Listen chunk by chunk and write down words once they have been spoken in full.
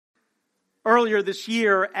Earlier this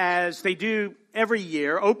year, as they do every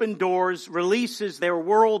year, Open Doors releases their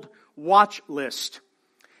World Watch List.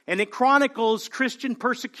 And it chronicles Christian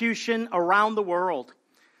persecution around the world.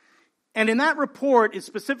 And in that report, it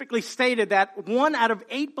specifically stated that 1 out of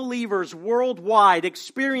 8 believers worldwide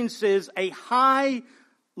experiences a high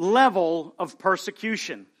level of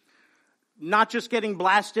persecution. Not just getting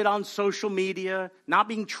blasted on social media, not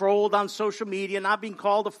being trolled on social media, not being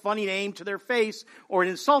called a funny name to their face or an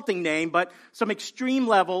insulting name, but some extreme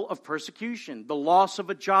level of persecution. The loss of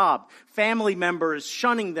a job, family members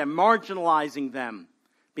shunning them, marginalizing them,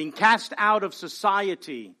 being cast out of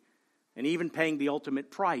society, and even paying the ultimate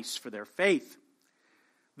price for their faith.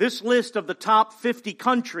 This list of the top 50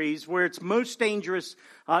 countries where it's most dangerous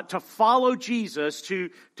to follow Jesus, to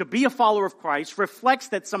be a follower of Christ, reflects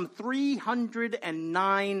that some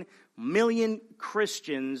 309 million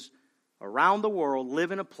Christians around the world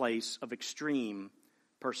live in a place of extreme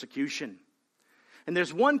persecution. And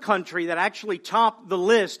there's one country that actually topped the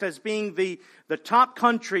list as being the top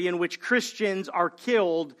country in which Christians are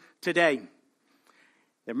killed today.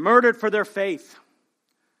 They're murdered for their faith.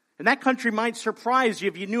 And that country might surprise you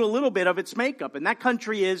if you knew a little bit of its makeup. And that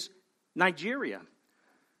country is Nigeria,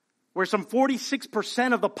 where some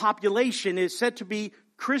 46% of the population is said to be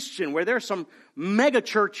Christian, where there are some mega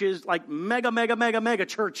churches, like mega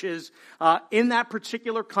churches in that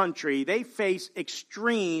particular country. They face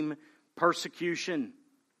extreme persecution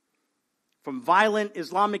from violent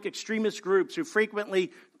Islamic extremist groups who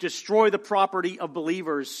frequently destroy the property of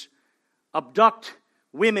believers, abduct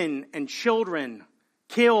women and children,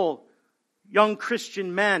 kill young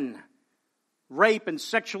Christian men, rape and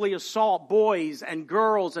sexually assault boys and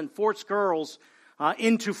girls and force girls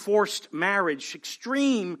into forced marriage.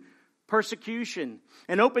 Extreme persecution.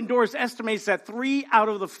 And Open Doors estimates that 3 out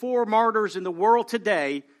of the 4 martyrs in the world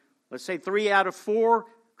today, let's say 3 out of 4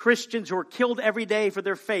 Christians who are killed every day for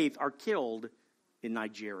their faith, are killed in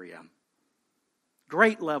Nigeria.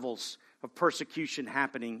 Great levels of persecution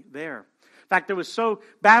happening there. In fact, it was so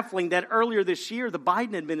baffling that earlier this year, the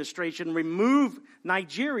Biden administration removed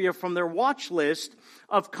Nigeria from their watch list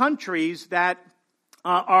of countries that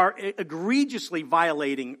are egregiously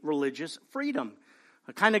violating religious freedom,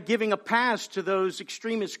 kind of giving a pass to those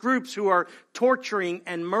extremist groups who are torturing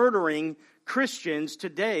and murdering Christians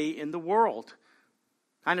today in the world,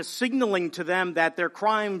 kind of signaling to them that their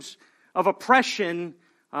crimes of oppression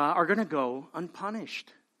are going to go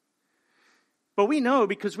unpunished. But we know,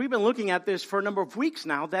 because we've been looking at this for a number of weeks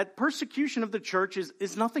now, that persecution of the church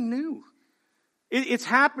is nothing new. It's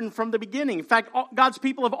happened from the beginning. In fact, God's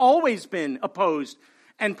people have always been opposed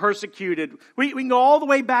and persecuted. We can go all the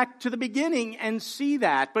way back to the beginning and see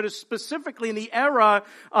that. But specifically in the era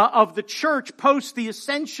of the church post the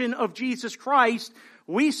ascension of Jesus Christ,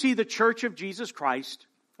 we see the church of Jesus Christ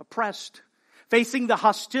oppressed, facing the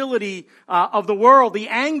hostility of the world, the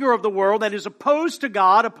anger of the world that is opposed to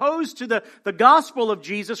God, opposed to the gospel of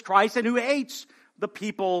Jesus Christ, and who hates the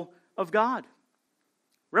people of God.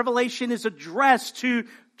 Revelation is addressed to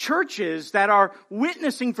churches that are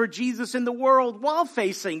witnessing for Jesus in the world while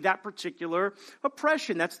facing that particular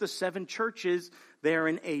oppression. That's the 7 churches there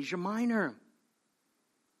in Asia Minor.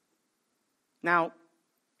 Now,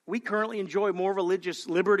 we currently enjoy more religious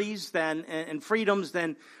liberties and freedoms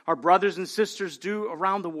than our brothers and sisters do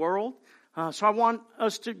around the world. So I want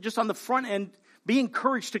us to, just on the front end, be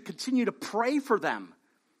encouraged to continue to pray for them,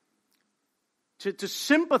 to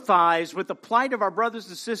sympathize with the plight of our brothers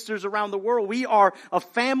and sisters around the world. We are a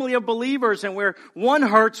family of believers, and where one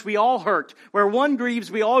hurts, we all hurt. Where one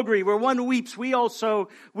grieves, we all grieve. Where one weeps, we also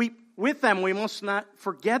weep with them. We must not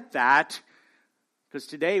forget that. Because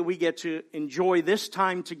today we get to enjoy this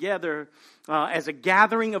time together as a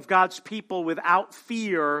gathering of God's people without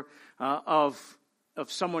fear of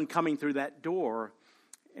someone coming through that door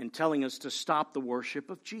and telling us to stop the worship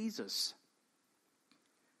of Jesus.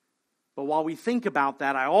 But while we think about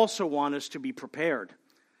that, I also want us to be prepared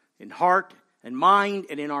in heart and mind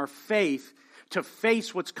and in our faith to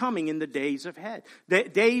face what's coming in the days ahead. The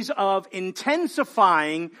days of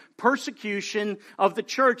intensifying persecution of the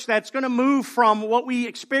church that's going to move from what we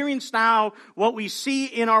experience now, what we see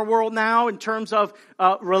in our world now in terms of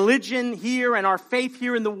religion here and our faith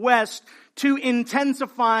here in the West, to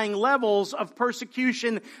intensifying levels of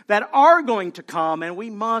persecution that are going to come, and we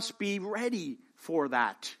must be ready for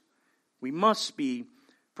that. We must be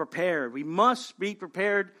prepared. We must be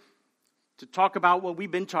prepared to talk about what we've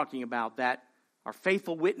been talking about, that our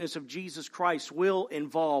faithful witness of Jesus Christ will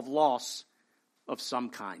involve loss of some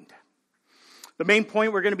kind. The main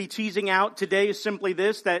point we're going to be teasing out today is simply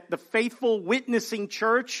this, that the faithful witnessing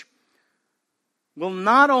church will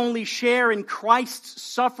not only share in Christ's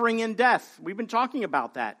suffering and death. We've been talking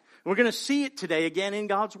about that. We're going to see it today again in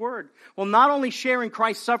God's Word. Will not only share in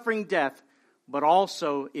Christ's suffering and death, but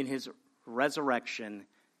also in His resurrection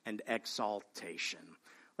and exaltation.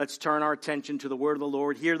 Let's turn our attention to the Word of the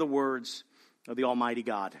Lord. Hear the words of the Almighty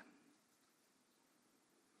God.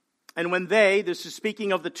 And when they, this is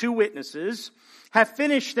speaking of the two witnesses, have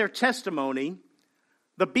finished their testimony,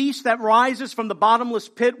 the beast that rises from the bottomless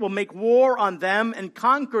pit will make war on them and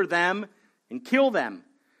conquer them and kill them.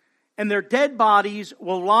 And their dead bodies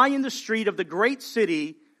will lie in the street of the great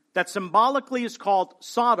city that symbolically is called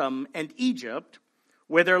Sodom and Egypt,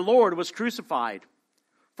 where their Lord was crucified.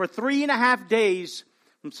 For 3.5 days,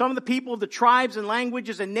 some of the people of the tribes and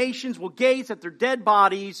languages and nations will gaze at their dead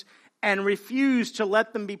bodies and refuse to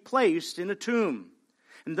let them be placed in a tomb.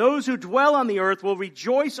 And those who dwell on the earth will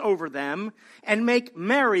rejoice over them and make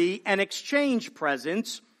merry and exchange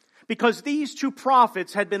presents, because these two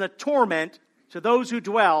prophets had been a torment to those who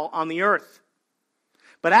dwell on the earth.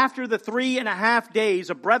 But after the 3.5 days,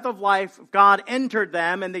 a breath of life of God entered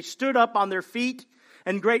them, and they stood up on their feet,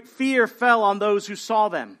 and great fear fell on those who saw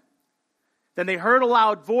them. Then they heard a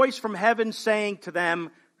loud voice from heaven saying to them,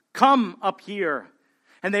 "Come up here."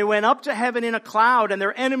 And they went up to heaven in a cloud, and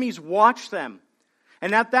their enemies watched them.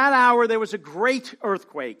 And at that hour there was a great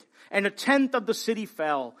earthquake, and 1/10 of the city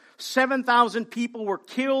fell. 7,000 people were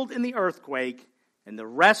killed in the earthquake, and the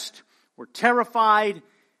rest were terrified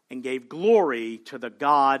and gave glory to the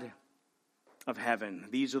God of heaven.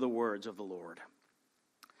 These are the words of the Lord.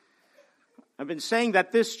 I've been saying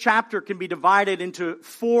that this chapter can be divided into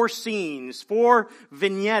 4 scenes, 4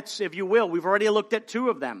 vignettes, if you will. We've already looked at 2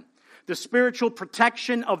 of them. The spiritual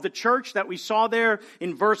protection of the church that we saw there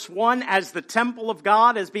in verse 1 as the temple of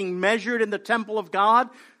God, as being measured in the temple of God.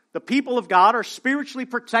 The people of God are spiritually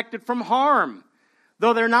protected from harm,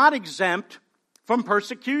 though they're not exempt from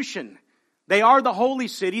persecution. They are the holy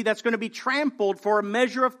city that's going to be trampled for a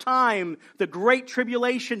measure of time, the great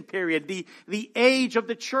tribulation period, the age of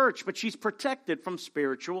the church, but she's protected from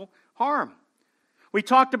spiritual harm. We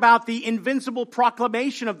talked about the invincible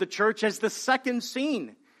proclamation of the church as the second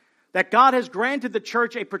scene, that God has granted the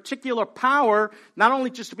church a particular power, not only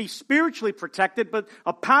just to be spiritually protected, but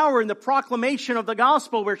a power in the proclamation of the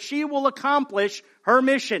gospel where she will accomplish her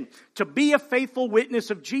mission to be a faithful witness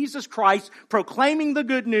of Jesus Christ, proclaiming the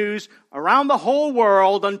good news around the whole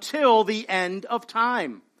world until the end of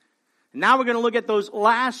time. And now we're going to look at those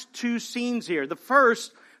last 2 scenes here. The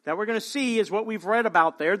first that we're going to see is what we've read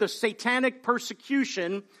about there, the satanic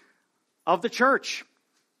persecution of the church.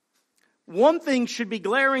 One thing should be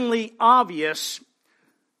glaringly obvious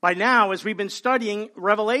by now as we've been studying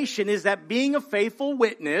Revelation is that being a faithful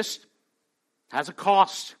witness has a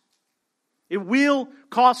cost. It will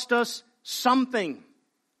cost us something.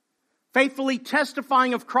 Faithfully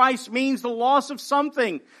testifying of Christ means the loss of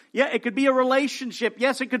something. Yeah, it could be a relationship.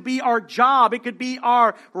 Yes, it could be our job. It could be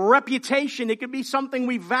our reputation. It could be something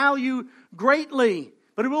we value greatly.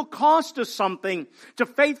 But it will cost us something to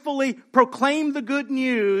faithfully proclaim the good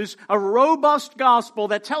news, a robust gospel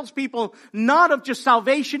that tells people not of just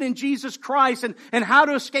salvation in Jesus Christ and how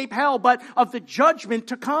to escape hell, but of the judgment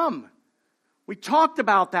to come. We talked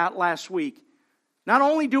about that last week. Not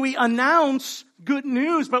only do we announce good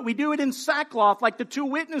news, but we do it in sackcloth like the 2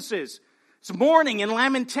 witnesses. It's mourning and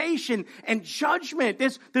lamentation and judgment.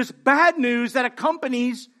 There's bad news that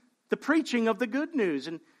accompanies the preaching of the good news.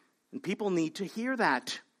 And people need to hear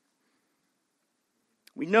that.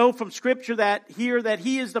 We know from Scripture that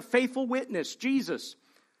He is the faithful witness, Jesus.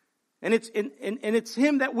 And it's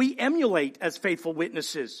Him that we emulate as faithful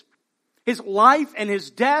witnesses. His life and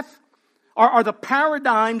His death are the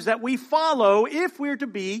paradigms that we follow if we're to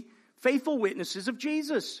be faithful witnesses of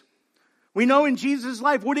Jesus. We know in Jesus'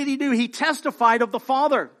 life, what did He do? He testified of the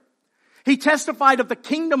Father. He testified of the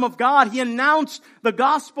kingdom of God. He announced the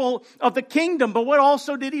gospel of the kingdom. But what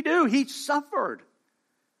also did He do? He suffered.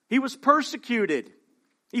 He was persecuted.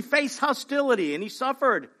 He faced hostility and He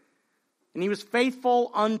suffered. And He was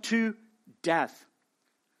faithful unto death.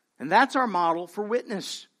 And that's our model for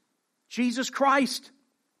witness. Jesus Christ.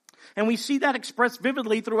 And we see that expressed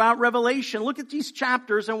vividly throughout Revelation. Look at these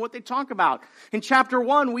chapters and what they talk about. In chapter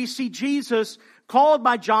 1, we see Jesus called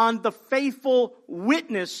by John the faithful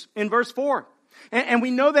witness in verse 4. And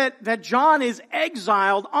we know that John is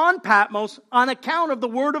exiled on Patmos on account of the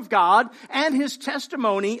word of God and his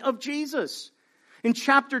testimony of Jesus. In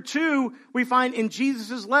chapter 2, we find in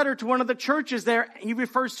Jesus' letter to one of the churches there, he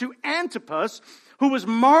refers to Antipas, who was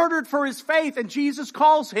martyred for his faith, and Jesus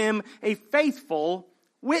calls him a faithful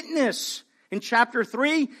witness. In chapter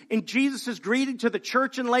 3, in Jesus' greeting to the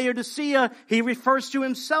church in Laodicea, he refers to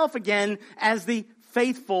himself again as the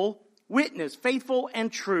faithful witness, faithful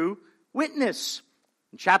and true witness.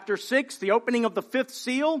 In chapter 6, the opening of the fifth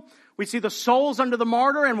seal, we see the souls under the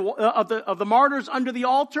martyr and of the martyrs under the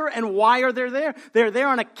altar. And why are they there? They're there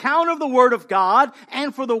on account of the word of God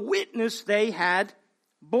and for the witness they had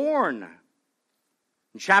borne.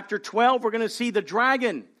 In chapter 12, we're going to see the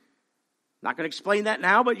dragon. Not going to explain that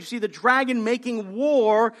now, but you see the dragon making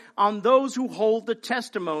war on those who hold the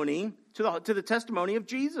testimony to the testimony of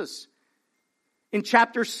Jesus. In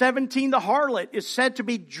chapter 17, the harlot is said to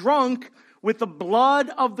be drunk with the blood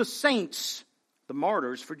of the saints, the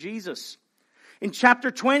martyrs for Jesus. In chapter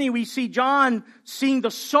 20, we see John seeing the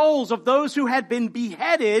souls of those who had been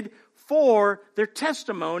beheaded for their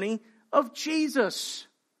testimony of Jesus.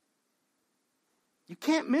 You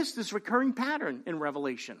can't miss this recurring pattern in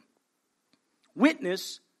Revelation.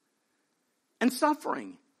 Witness and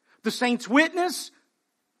suffering. The saints witness,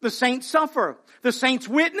 the saints suffer. The saints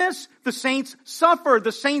witness, the saints suffer.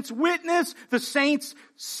 The saints witness, the saints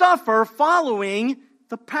suffer, following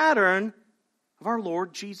the pattern of our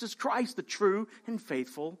Lord Jesus Christ, the true and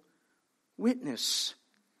faithful witness.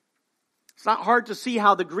 It's not hard to see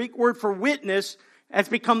how the Greek word for witness has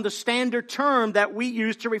become the standard term that we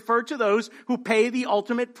use to refer to those who pay the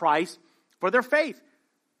ultimate price for their faith.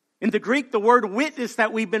 In the Greek, the word witness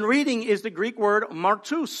that we've been reading is the Greek word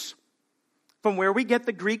martus, from where we get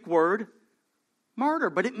the Greek word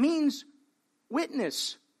martyr, but it means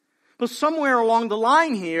witness. But somewhere along the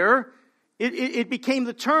line here, it became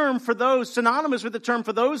the term for those, synonymous with the term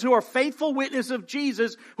for those who are faithful witnesses of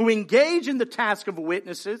Jesus, who engage in the task of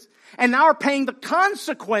witnesses, and now are paying the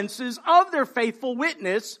consequences of their faithful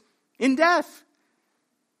witness in death.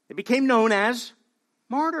 It became known as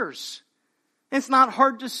martyrs. It's not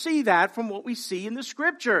hard to see that from what we see in the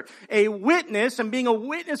scripture. A witness and being a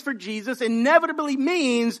witness for Jesus inevitably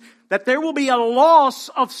means that there will be a loss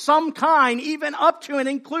of some kind, even up to and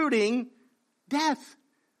including death,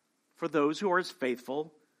 for those who are his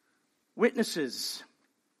faithful witnesses.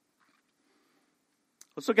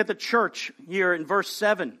 Let's look at the church here in verse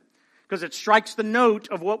 7, because it strikes the note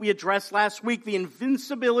of what we addressed last week, the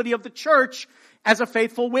invincibility of the church as a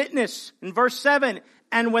faithful witness. In verse 7,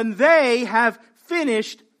 and when they have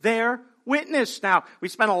finished their witness. Now, we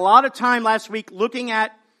spent a lot of time last week looking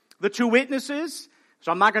at the two witnesses,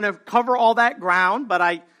 so I'm not going to cover all that ground, but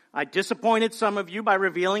I disappointed some of you by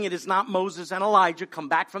revealing it is not Moses and Elijah come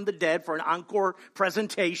back from the dead for an encore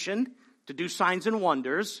presentation to do signs and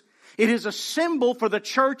wonders. It is a symbol for the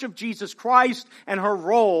church of Jesus Christ and her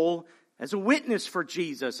role as a witness for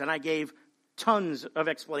Jesus. And I gave tons of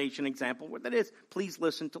explanation example what that is. Please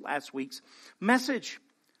listen to last week's message.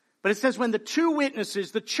 But it says when the two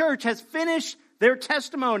witnesses, the church has finished their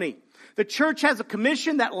testimony. The church has a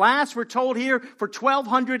commission that lasts, we're told here, for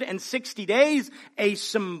 1,260 days, a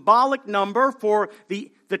symbolic number for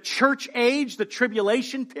the church age, the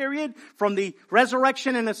tribulation period, from the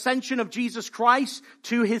resurrection and ascension of Jesus Christ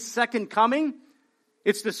to his second coming.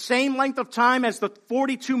 It's the same length of time as the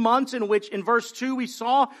 42 months in which, in verse 2, we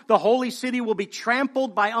saw the holy city will be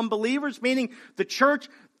trampled by unbelievers, meaning the church,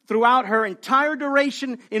 throughout her entire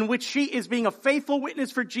duration in which she is being a faithful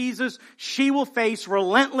witness for Jesus, she will face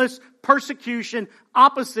relentless persecution,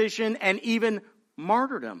 opposition, and even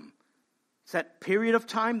martyrdom. It's that period of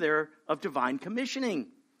time there of divine commissioning.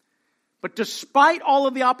 But despite all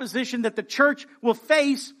of the opposition that the church will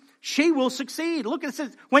face, she will succeed. Look, it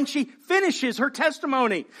says, when she finishes her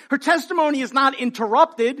testimony is not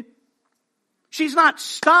interrupted. She's not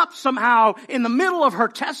stopped somehow in the middle of her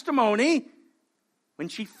testimony. When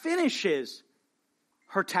she finishes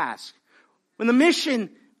her task, when the mission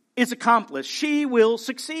is accomplished, she will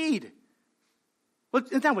succeed. Well,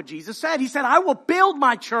 isn't that what Jesus said? He said, I will build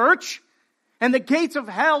my church, and the gates of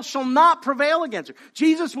hell shall not prevail against her.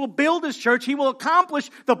 Jesus will build his church. He will accomplish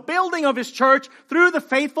the building of his church through the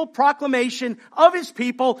faithful proclamation of his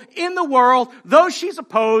people in the world. Though she's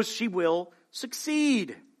opposed, she will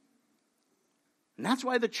succeed. And that's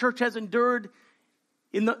why the church has endured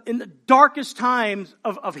in the darkest times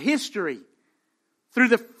of history, through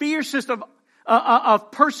the fiercest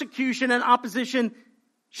of persecution and opposition.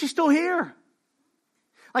 She's still here.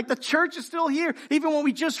 Like, the church is still here. Even when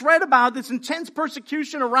we just read about this intense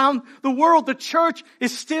persecution around the world, the church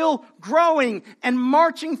is still growing and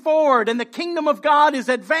marching forward. And the kingdom of God is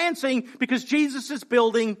advancing because Jesus is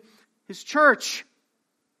building his church.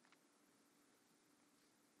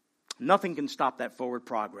 Nothing can stop that forward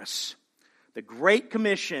progress. The Great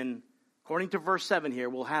Commission, according to verse 7 here,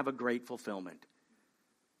 will have a great fulfillment.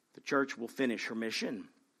 The church will finish her mission.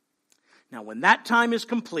 Now, when that time is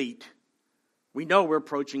complete, we know we're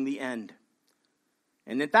approaching the end.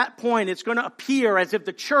 And at that point, it's going to appear as if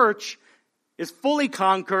the church is fully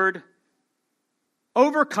conquered,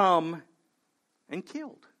 overcome, and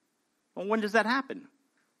killed. Well, when does that happen?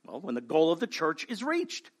 Well, when the goal of the church is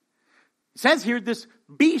reached. It says here, this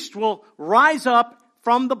beast will rise up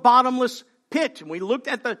from the bottomless pit. And we looked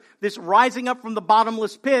at this rising up from the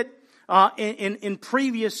bottomless pit in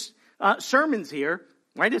previous sermons here.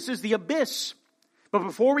 Right? This is the abyss. But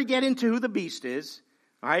before we get into who the beast is,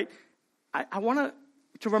 all right, I want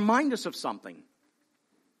to remind us of something.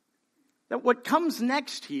 That what comes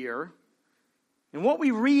next here, and what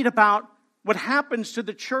we read about what happens to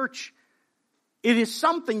the church, it is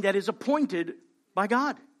something that is appointed by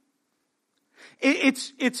God.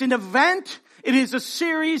 It's an event. It is a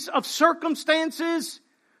series of circumstances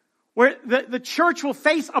where the church will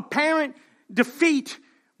face apparent defeat,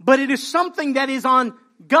 but it is something that is on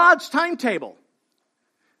God's timetable.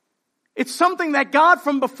 It's something that God,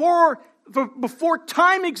 from before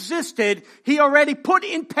time existed, He already put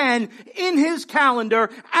in pen in His calendar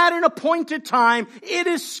at an appointed time. It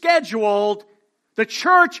is scheduled. The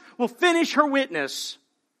church will finish her witness,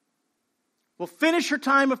 will finish her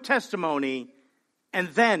time of testimony, and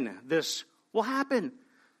then this will happen.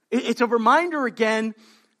 It's a reminder again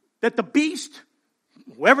that the beast,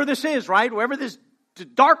 whoever this is, right, whoever this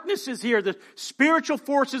darkness is here, the spiritual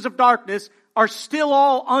forces of darkness are still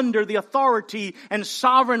all under the authority and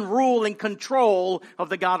sovereign rule and control of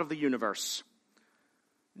the God of the universe.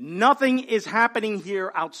 Nothing is happening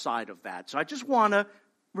here outside of that. So I just want to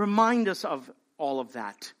remind us of all of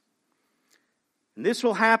that. And this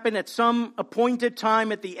will happen at some appointed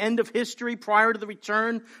time at the end of history prior to the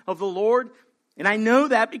return of the Lord. And I know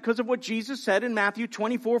that because of what Jesus said in Matthew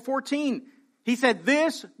 24:14. He said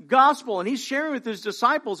this gospel, and He's sharing with His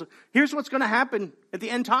disciples, here's what's going to happen at the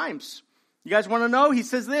end times. You guys want to know? He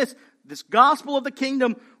says this gospel of the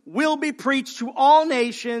kingdom will be preached to all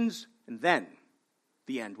nations, and then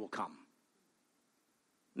the end will come.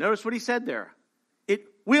 Notice what He said there. It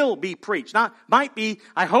will be preached. Not might be.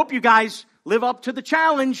 I hope you guys live up to the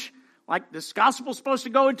challenge. Like this gospel's supposed to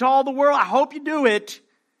go into all the world. I hope you do it.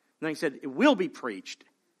 And then He said, it will be preached.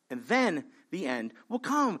 And then the end will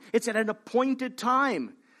come. It's at an appointed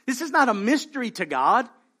time. This is not a mystery to God.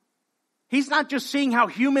 He's not just seeing how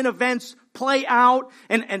human events play out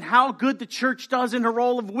and how good the church does in her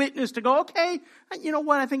role of witness to go, okay, you know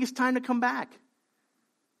what? I think it's time to come back.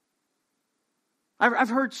 I've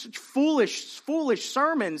heard such foolish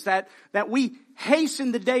sermons that we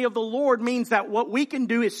hasten the day of the Lord means that what we can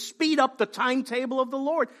do is speed up the timetable of the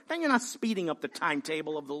Lord. Then you're not speeding up the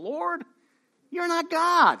timetable of the Lord. You're not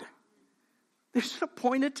God. There's an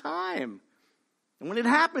appointed time. And when it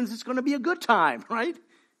happens, it's going to be a good time, right?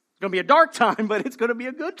 It's going to be a dark time, but it's going to be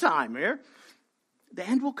a good time here. The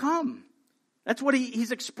end will come. That's what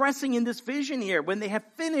he's expressing in this vision here. When they have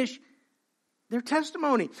finished their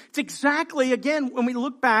testimony. It's exactly, again, when we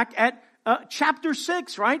look back at chapter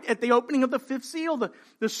 6, right? At the opening of the fifth seal,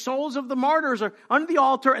 the souls of the martyrs are under the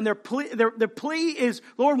altar, and their plea is,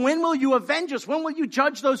 Lord, when will you avenge us? When will you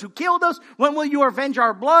judge those who killed us? When will you avenge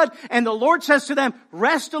our blood? And the Lord says to them,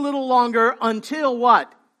 rest a little longer until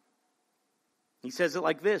what? He says it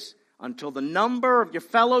like this, until the number of your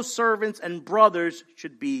fellow servants and brothers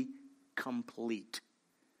should be complete.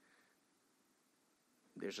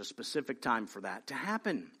 There's a specific time for that to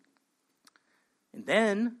happen. And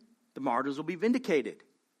then the martyrs will be vindicated.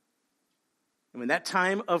 And when that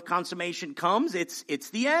time of consummation comes, it's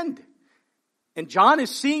the end. And John is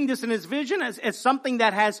seeing this in his vision as something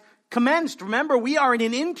that has commenced. Remember, we are in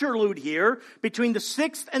an interlude here between the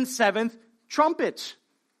sixth and seventh trumpets.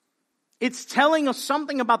 It's telling us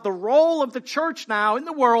something about the role of the church now in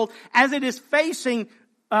the world as it is facing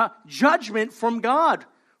judgment from God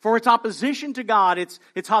for its opposition to God, its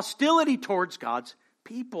hostility towards God's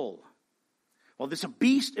people. Well, this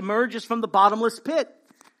beast emerges from the bottomless pit.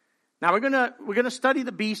 Now we're gonna study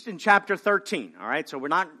the beast in chapter 13. All right, so we're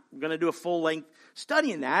not going to do a full length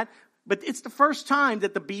study in that, but it's the first time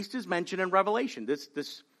that the beast is mentioned in Revelation.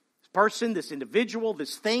 This person, this individual,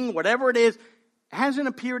 this thing, whatever it is, hasn't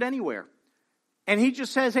appeared anywhere. And he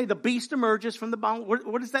just says, hey, the beast emerges from the bottom.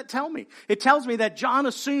 What does that tell me? It tells me that John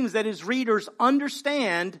assumes that his readers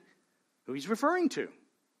understand who he's referring to.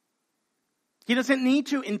 He doesn't need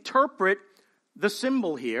to interpret the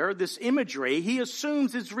symbol here, this imagery. He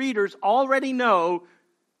assumes his readers already know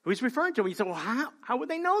who he's referring to. He said, well, how would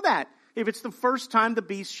they know that if it's the first time the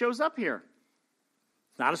beast shows up here?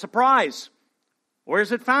 It's not a surprise. Where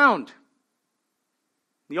is it found?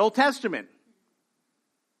 The Old Testament.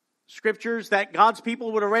 Scriptures that God's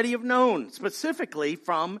people would already have known, specifically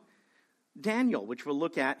from Daniel, which we'll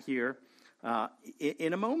look at here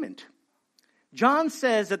in a moment. John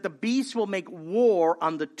says that the beast will make war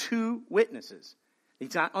on the two witnesses.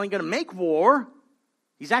 He's not only going to make war,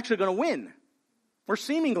 he's actually going to win, or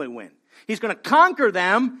seemingly win. He's going to conquer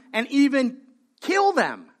them and even kill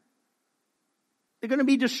them. They're going to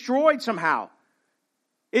be destroyed somehow.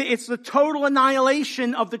 It's the total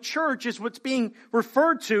annihilation of the church is what's being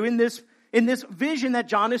referred to in this vision that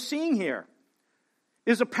John is seeing here.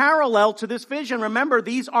 There's a parallel to this vision. Remember,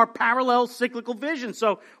 these are parallel cyclical visions.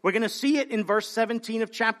 So we're going to see it in verse 17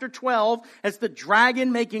 of chapter 12 as the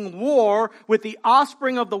dragon making war with the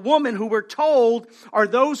offspring of the woman who we're told are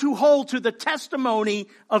those who hold to the testimony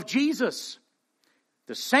of Jesus.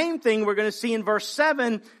 The same thing we're going to see in verse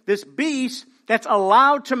 7, this beast that's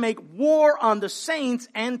allowed to make war on the saints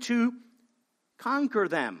and to conquer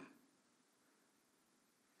them.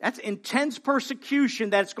 That's intense persecution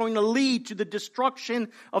that's going to lead to the destruction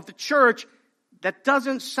of the church. That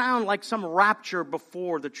doesn't sound like some rapture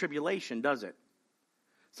before the tribulation, does it?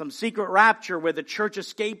 Some secret rapture where the church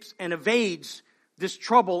escapes and evades this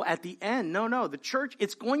trouble at the end. No. The church,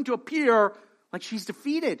 it's going to appear like she's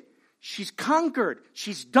defeated. She's conquered.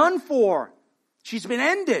 She's done for. She's been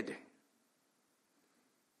ended.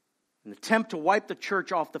 An attempt to wipe the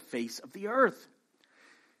church off the face of the earth.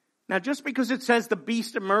 Now, just because it says the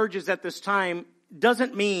beast emerges at this time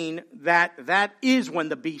doesn't mean that is when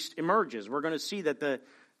the beast emerges. We're going to see that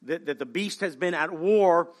the beast has been at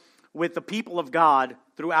war with the people of God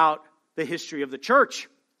throughout the history of the church.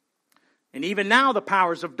 And even now, the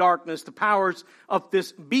powers of darkness, the powers of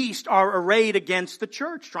this beast are arrayed against the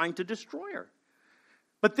church, trying to destroy her.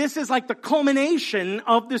 But this is like the culmination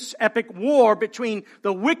of this epic war between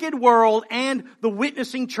the wicked world and the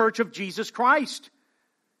witnessing church of Jesus Christ.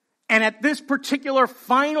 And at this particular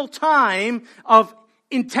final time of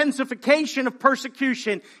intensification of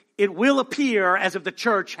persecution, it will appear as if the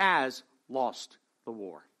church has lost the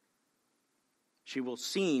war. She will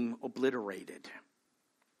seem obliterated.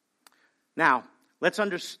 Now, let's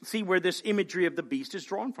see where this imagery of the beast is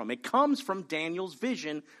drawn from. It comes from Daniel's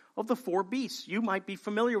vision of the four beasts. You might be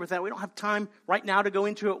familiar with that. We don't have time right now to go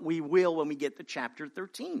into it. We will when we get to chapter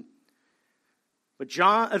 13.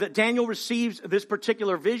 But Daniel receives this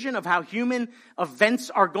particular vision of how human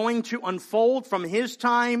events are going to unfold from his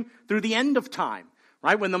time through the end of time,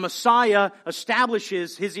 right? When the Messiah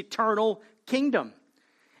establishes his eternal kingdom.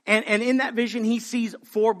 And in that vision, he sees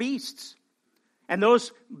four beasts. And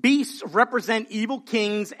those beasts represent evil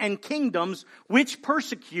kings and kingdoms which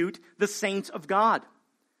persecute the saints of God.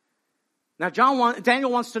 Now,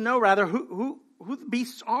 Daniel wants to know, who the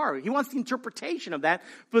beasts are. He wants the interpretation of that,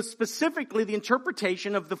 but specifically the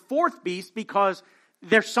interpretation of the fourth beast, because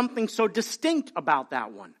there's something so distinct about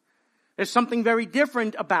that one. There's something very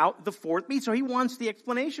different about the fourth beast, so he wants the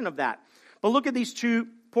explanation of that. But look at these two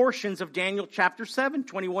portions of Daniel chapter 7,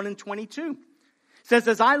 21 and 22. It says,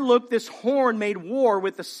 as I looked, this horn made war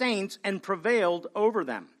with the saints and prevailed over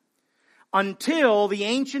them, until the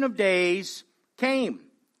Ancient of Days came.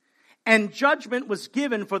 And judgment was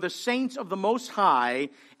given for the saints of the Most High,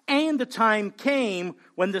 and the time came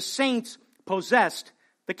when the saints possessed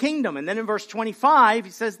the kingdom. And then in verse 25,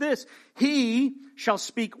 he says this, he shall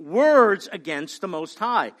speak words against the Most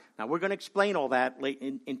High. Now, we're going to explain all that late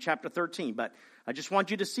in chapter 13, but I just want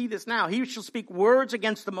you to see this now. He shall speak words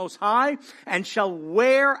against the Most High, and shall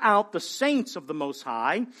wear out the saints of the Most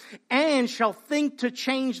High, and shall think to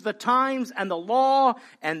change the times and the law,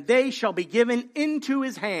 and they shall be given into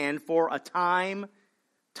his hand for a time,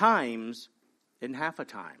 times, and half a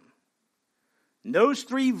time. And those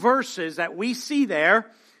three verses that we see there,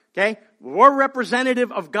 okay, were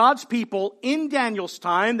representative of God's people in Daniel's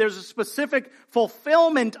time. There's a specific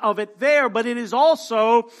fulfillment of it there, but it is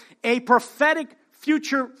also a prophetic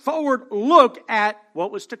future forward look at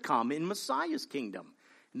what was to come in Messiah's kingdom.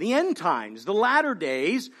 The end times, the latter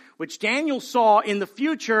days, which Daniel saw in the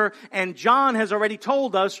future, and John has already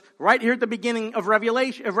told us right here at the beginning of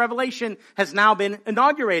Revelation has now been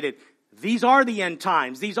inaugurated. These are the end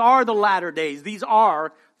times. These are the latter days. These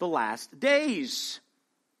are the last days.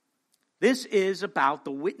 This is about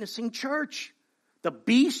the witnessing church. The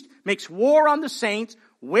beast makes war on the saints,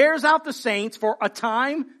 wears out the saints for a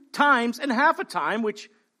time, times, and half a time,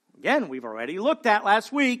 which, again, we've already looked at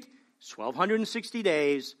last week. 1,260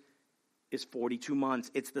 days is 42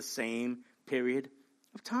 months. It's the same period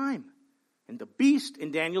of time. And the beast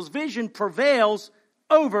in Daniel's vision prevails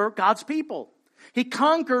over God's people. He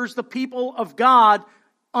conquers the people of God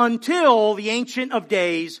until the Ancient of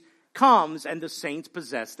Days comes and the saints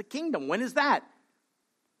possess the kingdom. When is that?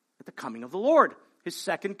 At the coming of the Lord. His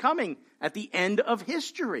second coming. At the end of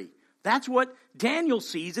history. That's what Daniel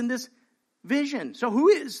sees in this vision. So who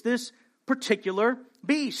is this particular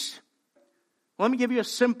beast? Well, let me give you a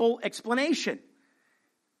simple explanation.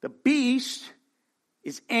 The beast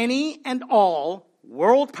is any and all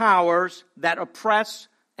world powers that oppress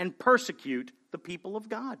and persecute the people of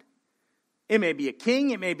God. It may be a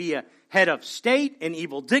king, it may be a head of state, an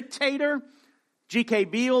evil dictator. G.K.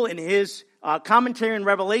 Beale, in his commentary on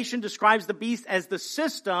Revelation, describes the beast as the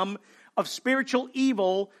system of spiritual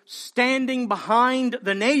evil standing behind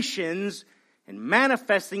the nations and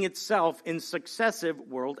manifesting itself in successive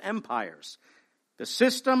world empires. The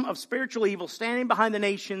system of spiritual evil standing behind the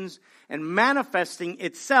nations and manifesting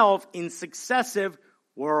itself in successive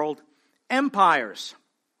world empires.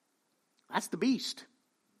 That's the beast.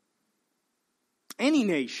 Any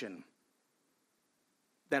nation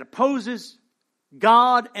that opposes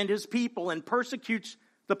God and his people and persecutes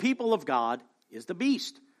the people of God is the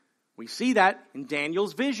beast. We see that in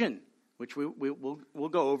Daniel's vision, which we'll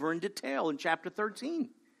go over in detail in chapter 13.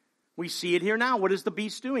 We see it here now. What is the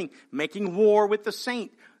beast doing? Making war with the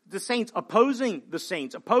saints, opposing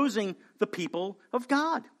the people of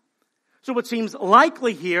God. So what seems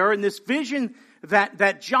likely here in this vision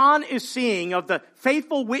that John is seeing of the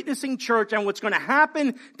faithful witnessing church and what's going to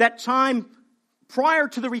happen that time prior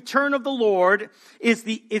to the return of the Lord is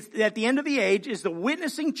at the end of the age is the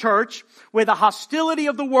witnessing church where the hostility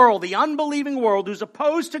of the world, the unbelieving world who's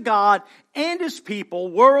opposed to God and his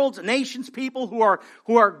people, worlds, nations, people who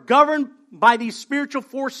are governed by these spiritual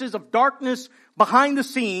forces of darkness behind the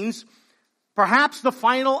scenes, perhaps the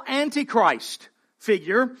final Antichrist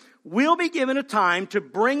figure, will be given a time to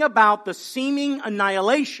bring about the seeming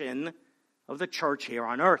annihilation of the church here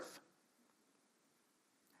on earth.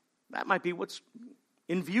 That might be what's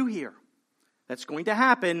in view here. That's going to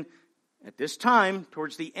happen at this time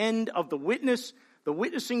towards the end of the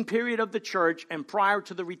witnessing period of the church and prior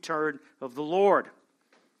to the return of the Lord.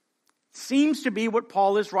 Seems to be what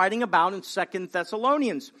Paul is writing about in 2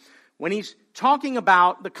 Thessalonians when he's talking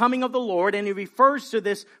about the coming of the Lord, and he refers to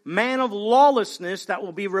this man of lawlessness that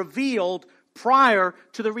will be revealed prior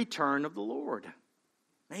to the return of the Lord.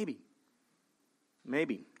 Maybe.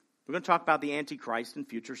 We're going to talk about the Antichrist in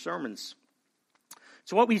future sermons.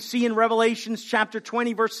 So what we see in Revelation chapter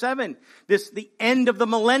 20, verse 7, the end of the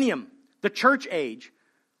millennium, the church age,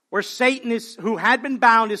 where Satan who had been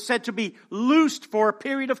bound is said to be loosed for a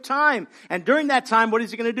period of time. And during that time, what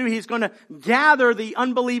is he going to do? He's going to gather the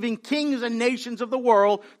unbelieving kings and nations of the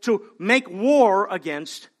world to make war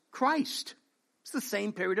against Christ. It's the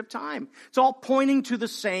same period of time. It's all pointing to the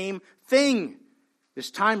same thing. This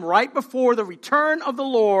time right before the return of the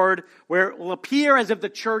Lord, where it will appear as if the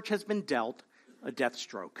church has been dealt a death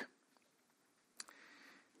stroke.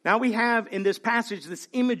 Now we have in this passage this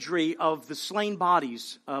imagery of the slain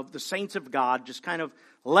bodies of the saints of God just kind of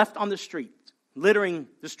left on the street, littering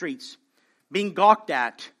the streets, being gawked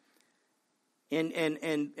at,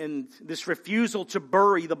 and this refusal to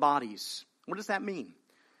bury the bodies. What does that mean?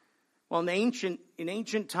 Well, in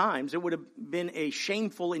ancient times, it would have been a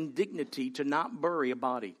shameful indignity to not bury a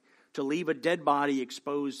body. To leave a dead body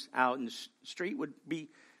exposed out in the street would be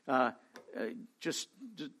just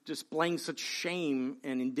displaying such shame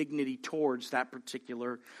and indignity towards that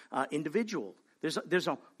particular individual. There's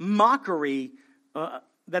a mockery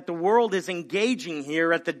that the world is engaging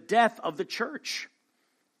here at the death of the church.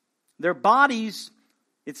 Their bodies,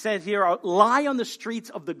 it says here, lie on the streets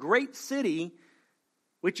of the great city,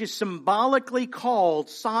 which is symbolically called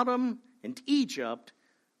Sodom and Egypt,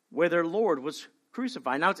 where their Lord was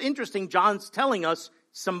crucified. Now it's interesting, John's telling us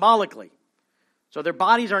symbolically. So their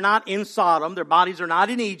bodies are not in Sodom, their bodies are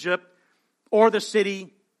not in Egypt, or the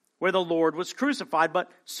city where the Lord was crucified,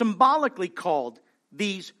 but symbolically called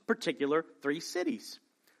these particular three cities.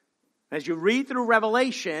 As you read through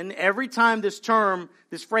Revelation, every time this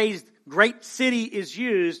phrase, great city, is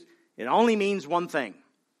used, it only means one thing.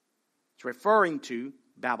 It's referring to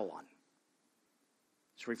Babylon.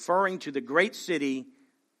 It's referring to the great city,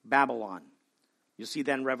 Babylon. You'll see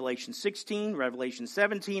that in Revelation 16, Revelation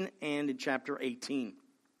 17, and in chapter 18.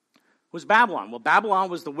 Who's Babylon? Well,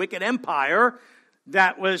 Babylon was the wicked empire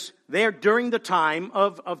that was there during the time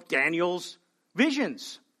of Daniel's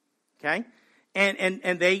visions. Okay?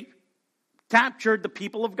 And they captured the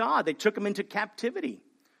people of God. They took them into captivity.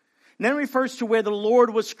 And then it refers to where the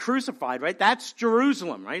Lord was crucified, right? That's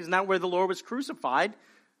Jerusalem, right? Isn't that where the Lord was crucified?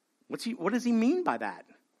 What does he mean by that?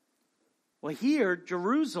 Well, here,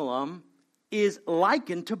 Jerusalem is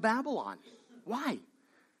likened to Babylon. Why?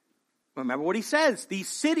 Remember what he says. These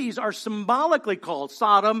cities are symbolically called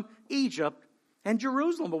Sodom, Egypt, and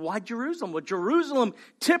Jerusalem. But why Jerusalem? Well, Jerusalem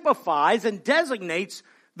typifies and designates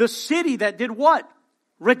the city that did what?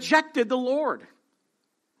 Rejected the Lord.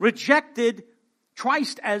 Rejected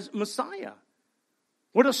Christ as Messiah.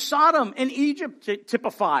 What does Sodom and Egypt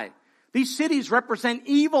typify? These cities represent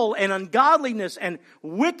evil and ungodliness and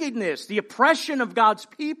wickedness, the oppression of God's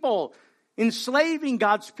people, enslaving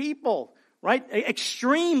God's people, right?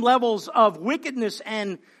 Extreme levels of wickedness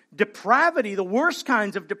and depravity, the worst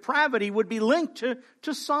kinds of depravity, would be linked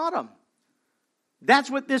to Sodom.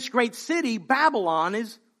 That's what this great city, Babylon,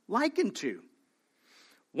 is likened to.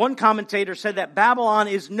 One commentator said that Babylon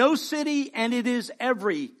is no city and it is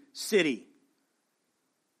every city.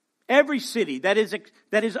 Every city that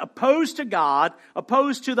is opposed to God,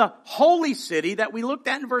 opposed to the holy city that we looked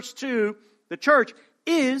at in verse 2, the church,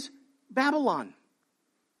 is Babylon.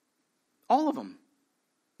 All of them.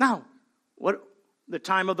 Now, what the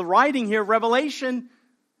time of the writing here, Revelation,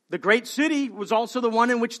 the great city was also the one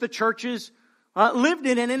in which the churches lived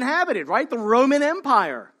in and inhabited, right? The Roman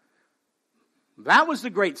Empire. That was the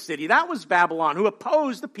great city. That was Babylon, who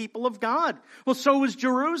opposed the people of God. Well, so was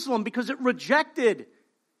Jerusalem, because it rejected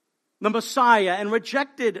the Messiah and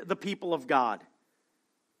rejected the people of God.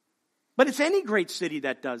 But it's any great city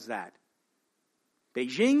that does that.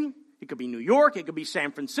 Beijing, it could be New York, it could be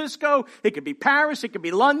San Francisco, it could be Paris, it could be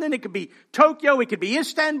London, it could be Tokyo, it could be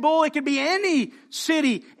Istanbul, it could be any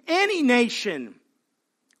city, any nation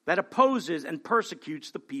that opposes and persecutes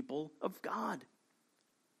the people of God.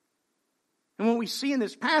 And what we see in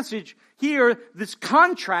this passage here, this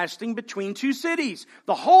contrasting between two cities,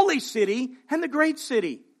 the holy city and the great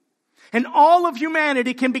city. And all of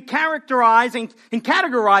humanity can be characterized and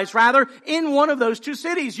categorized rather in one of those two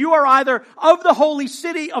cities. You are either of the holy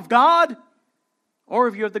city of God, or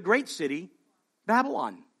if you're of the great city,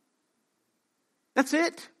 Babylon. That's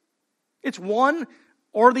it. It's one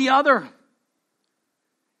or the other.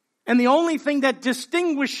 And the only thing that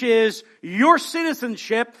distinguishes your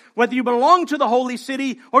citizenship, whether you belong to the holy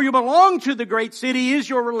city or you belong to the great city, is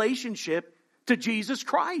your relationship to Jesus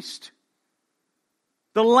Christ,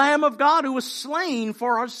 the Lamb of God who was slain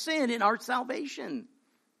for our sin and our salvation.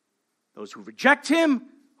 Those who reject Him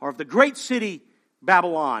are of the great city,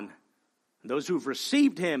 Babylon. And those who have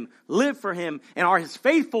received Him, live for Him, and are His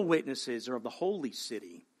faithful witnesses are of the holy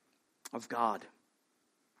city of God.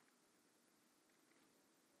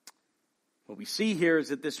 What we see here is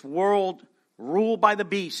that this world ruled by the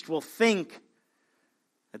beast will think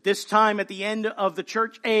at this time, at the end of the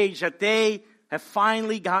church age, that they have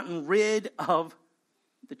finally gotten rid of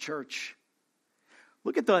the church.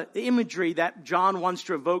 Look at the imagery that John wants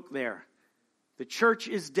to evoke there. The church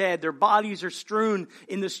is dead. Their bodies are strewn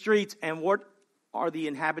in the streets. And what are the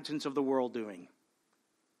inhabitants of the world doing?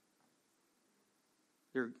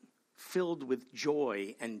 They're filled with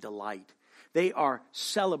joy and delight. They are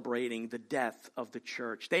celebrating the death of the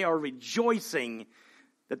church. They are rejoicing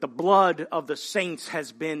that the blood of the saints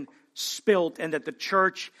has been spilt and that the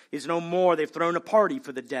church is no more. They've thrown a party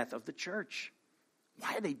for the death of the church.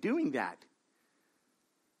 Why are they doing that?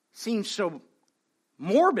 Seems so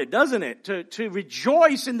morbid, doesn't it? To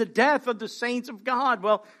rejoice in the death of the saints of God.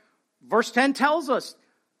 Well, verse 10 tells us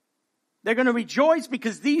they're going to rejoice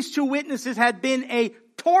because these two witnesses had been a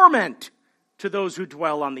torment to those who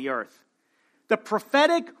dwell on the earth. The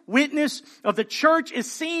prophetic witness of the church is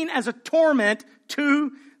seen as a torment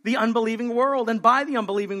to the unbelieving world and by the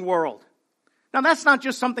unbelieving world. Now, that's not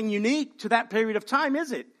just something unique to that period of time,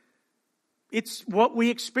 is it? It's what we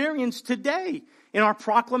experience today in our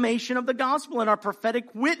proclamation of the gospel and our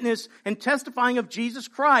prophetic witness and testifying of Jesus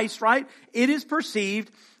Christ, right? It is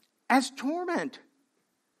perceived as torment.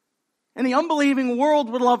 And the unbelieving world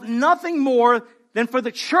would love nothing more than for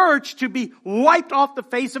the church to be wiped off the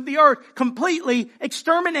face of the earth, completely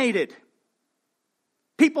exterminated.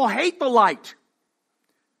 People hate the light.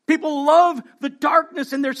 People love the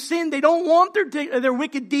darkness and their sin. They don't want their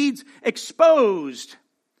wicked deeds exposed.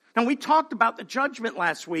 And we talked about the judgment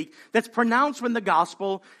last week that's pronounced when the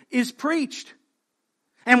gospel is preached.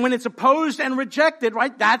 And when it's opposed and rejected,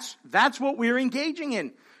 right, that's what we're engaging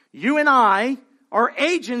in. You and I are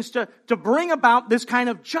agents to bring about this kind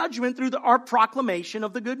of judgment through our proclamation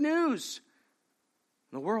of the good news.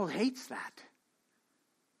 The world hates that.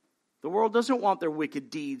 The world doesn't want their wicked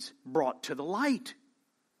deeds brought to the light.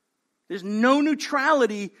 There's no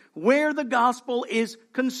neutrality where the gospel is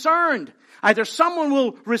concerned. Either someone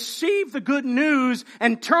will receive the good news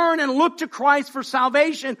and turn and look to Christ for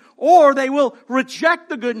salvation, or they will reject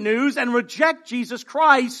the good news and reject Jesus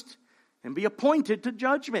Christ and be appointed to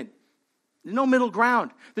judgment. There's no middle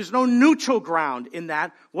ground. There's no neutral ground in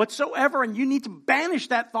that whatsoever, and you need to banish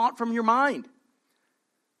that thought from your mind.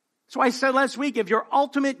 So I said last week, if your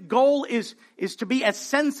ultimate goal is to be as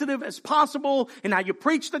sensitive as possible in how you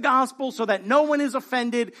preach the gospel so that no one is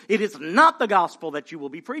offended, it is not the gospel that you will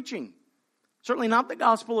be preaching. Certainly not the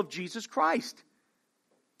gospel of Jesus Christ.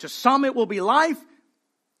 To some it will be life,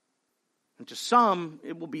 and to some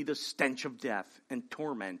it will be the stench of death and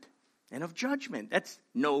torment and of judgment. That's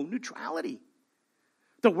no neutrality.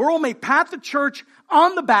 The world may pat the church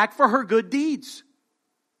on the back for her good deeds.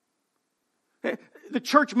 The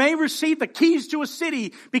church may receive the keys to a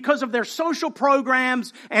city because of their social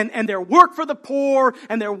programs and their work for the poor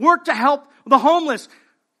and their work to help the homeless.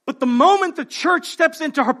 But the moment the church steps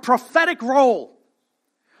into her prophetic role,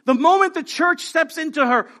 the moment the church steps into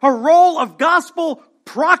her role of gospel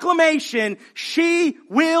proclamation, she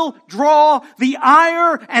will draw the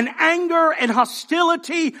ire and anger and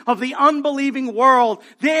hostility of the unbelieving world.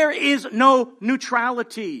 There is no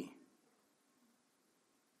neutrality.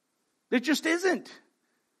 There just isn't.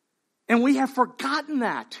 And we have forgotten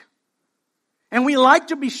that. And we like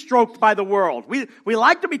to be stroked by the world. We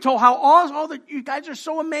like to be told how awesome, that you guys are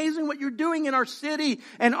so amazing what you're doing in our city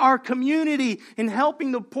and our community in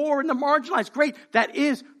helping the poor and the marginalized. Great. That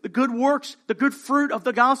is the good works, the good fruit of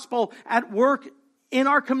the gospel at work in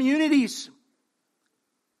our communities.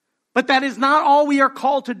 But that is not all we are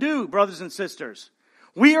called to do, brothers and sisters.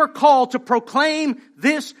 We are called to proclaim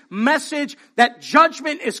this message that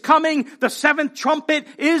judgment is coming. The seventh trumpet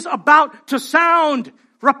is about to sound.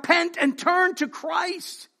 Repent and turn to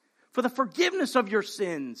Christ for the forgiveness of your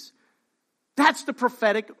sins. That's the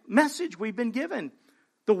prophetic message we've been given.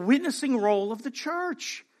 The witnessing role of the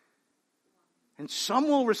church. And some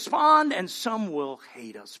will respond and some will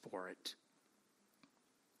hate us for it.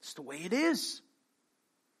 It's the way it is.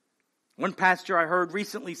 One pastor I heard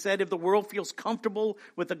recently said, if the world feels comfortable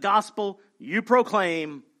with the gospel you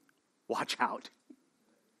proclaim, watch out.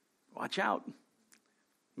 Watch out.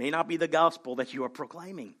 May not be the gospel that you are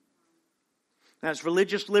proclaiming. As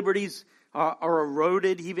religious liberties are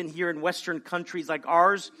eroded, even here in Western countries like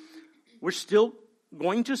ours, we're still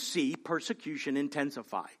going to see persecution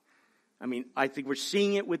intensify. I mean, I think we're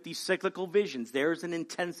seeing it with these cyclical visions. There's an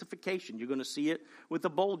intensification. You're going to see it with the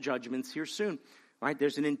bowl judgments here soon. Right?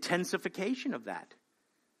 There's an intensification of that.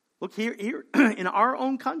 Look here in our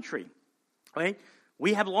own country, right?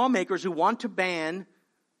 We have lawmakers who want to ban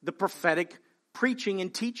the prophetic preaching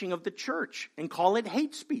and teaching of the church and call it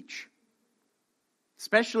hate speech.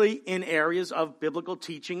 Especially in areas of biblical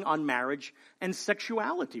teaching on marriage and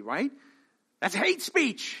sexuality, right? That's hate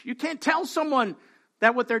speech. You can't tell someone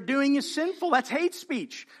that what they're doing is sinful. That's hate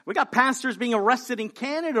speech. We got pastors being arrested in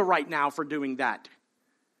Canada right now for doing that.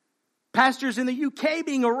 Pastors in the UK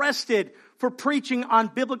being arrested for preaching on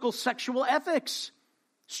biblical sexual ethics.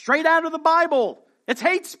 Straight out of the Bible. It's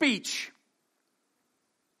hate speech.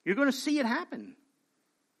 You're going to see it happen.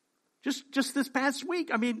 Just this past week,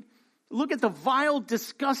 I mean, look at the vile,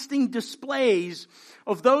 disgusting displays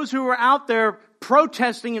of those who are out there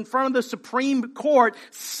protesting in front of the Supreme Court,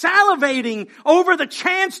 salivating over the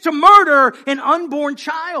chance to murder an unborn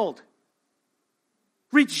child.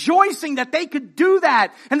 Rejoicing that they could do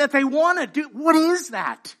that and that they want to do. What is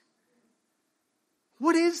that?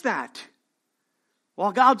 What is that?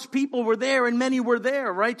 Well, God's people were there and many were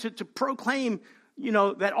there, right? To proclaim,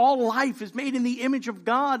 that all life is made in the image of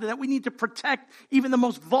God and that we need to protect even the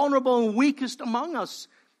most vulnerable and weakest among us,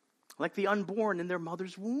 like the unborn in their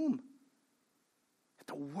mother's womb.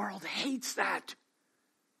 The world hates that.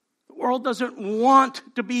 The world doesn't want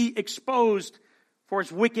to be exposed for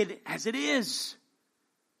as wicked as it is.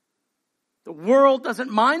 The world doesn't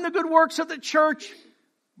mind the good works of the church,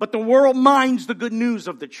 but the world minds the good news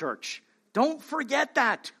of the church. Don't forget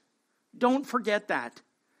that. Don't forget that.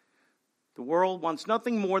 The world wants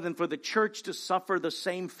nothing more than for the church to suffer the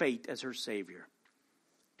same fate as her Savior.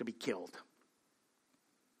 To be killed.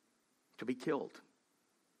 To be killed.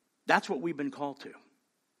 That's what we've been called to. Isn't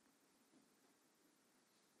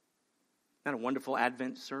that a wonderful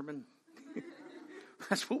Advent sermon?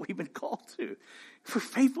 That's what we've been called to. For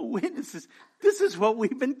faithful witnesses, this is what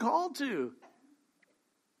we've been called to.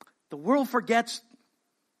 The world forgets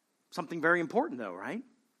something very important though, right?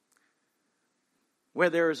 Where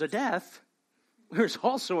there is a death, there's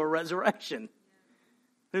also a resurrection.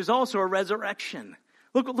 There's also a resurrection.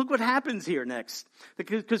 Look what happens here next.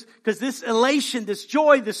 Because this elation, this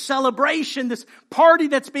joy, this celebration, this party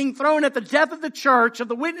that's being thrown at the death of the church, of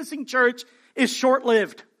the witnessing church, is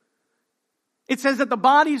short-lived. It says that the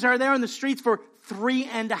bodies are there in the streets for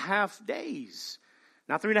 3.5 days.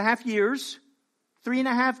 Not 3.5 years,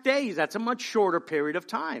 3.5 days. That's a much shorter period of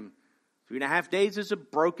time. 3.5 days is a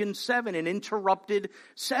broken 7, an interrupted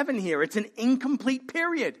 7 here. It's an incomplete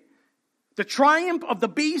period. The triumph of the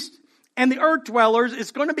beast and the earth dwellers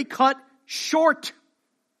is going to be cut short.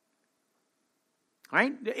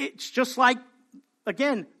 Right? It's just like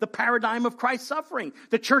again, the paradigm of Christ's suffering.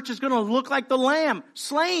 The church is going to look like the lamb,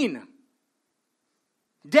 slain,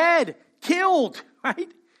 dead, killed,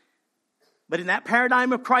 right? But in that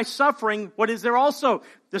paradigm of Christ's suffering, what is there also?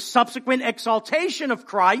 The subsequent exaltation of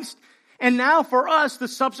Christ. And now for us, the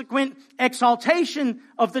subsequent exaltation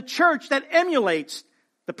of the church that emulates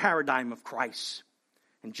the paradigm of Christ.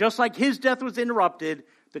 And just like his death was interrupted,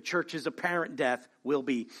 the church's apparent death will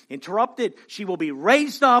be interrupted. She will be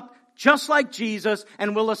raised up just like Jesus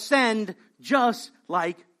and will ascend just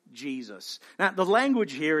like Jesus. Now, the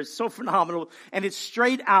language here is so phenomenal, and it's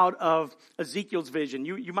straight out of Ezekiel's vision.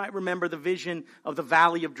 You might remember the vision of the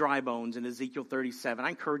Valley of Dry Bones in Ezekiel 37. I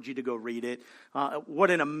encourage you to go read it.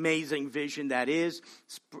 What an amazing vision that is.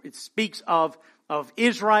 It speaks of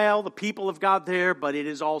Israel, the people of God there, but it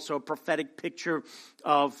is also a prophetic picture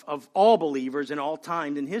of all believers in all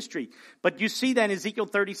times in history. But you see that in Ezekiel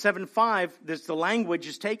 37:5, the language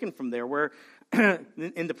is taken from there, where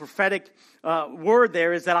in the prophetic word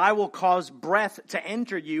there is that I will cause breath to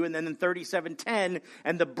enter you. And then in 37:10,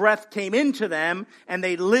 and the breath came into them, and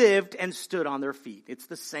they lived and stood on their feet. It's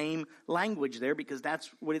the same language there because that's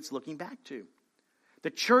what it's looking back to. The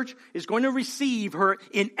church is going to receive her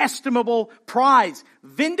inestimable prize,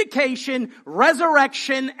 vindication,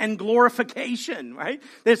 resurrection, and glorification, right?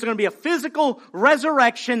 There's going to be a physical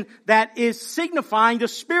resurrection that is signifying the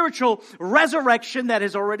spiritual resurrection that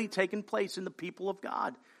has already taken place in the people of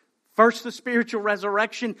God. First, the spiritual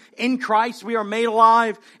resurrection in Christ, we are made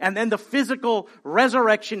alive, and then the physical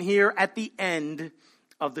resurrection here at the end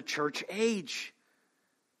of the church age.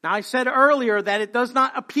 Now, I said earlier that it does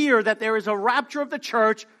not appear that there is a rapture of the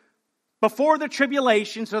church before the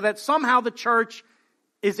tribulation, so that somehow the church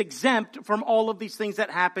is exempt from all of these things that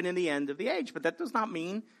happen in the end of the age. But that does not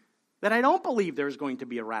mean that I don't believe there's going to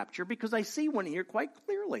be a rapture, because I see one here quite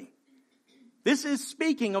clearly. This is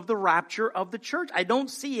speaking of the rapture of the church. I don't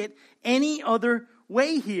see it any other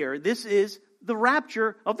way here. This is the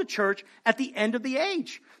rapture of the church at the end of the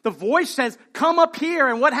age. The voice says, come up here,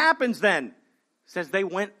 and what happens then? Says they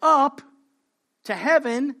went up to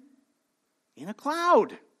heaven in a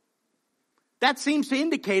cloud. That seems to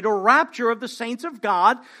indicate a rapture of the saints of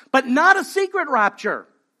God, but not a secret rapture.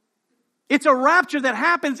 It's a rapture that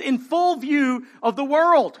happens in full view of the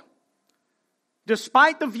world.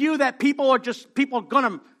 Despite the view that people are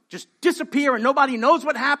going to just disappear and nobody knows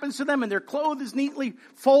what happens to them and their clothes is neatly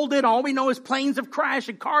folded. All we know is planes have crashed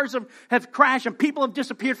and cars have crashed and people have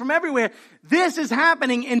disappeared from everywhere. This is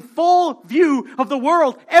happening in full view of the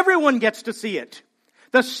world. Everyone gets to see it.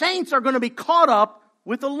 The saints are going to be caught up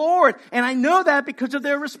with the Lord. And I know that because of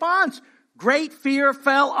their response. Great fear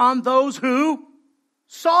fell on those who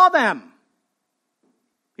saw them.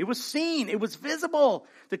 It was seen. It was visible.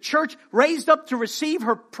 The church raised up to receive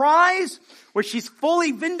her prize, where she's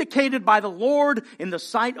fully vindicated by the Lord in the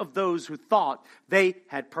sight of those who thought they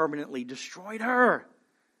had permanently destroyed her.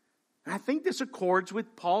 And I think this accords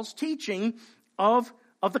with Paul's teaching of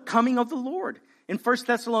the coming of the Lord. In 1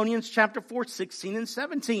 Thessalonians chapter 4, 16 and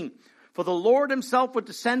 17. For the Lord himself would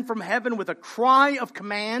descend from heaven with a cry of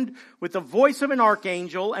command, with the voice of an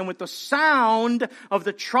archangel, and with the sound of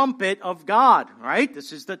the trumpet of God. Right?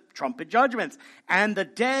 This is the trumpet judgments. And the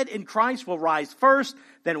dead in Christ will rise first.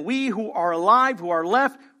 Then we who are alive, who are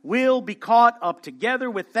left, will be caught up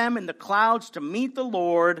together with them in the clouds to meet the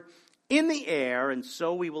Lord in the air. And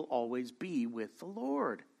so we will always be with the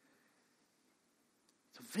Lord.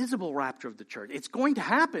 It's a visible rapture of the church. It's going to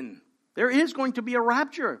happen. There is going to be a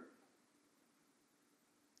rapture.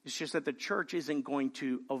 It's just that the church isn't going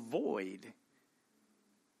to avoid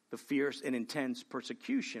the fierce and intense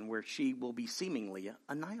persecution where she will be seemingly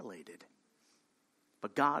annihilated.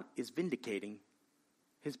 But God is vindicating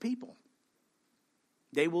his people.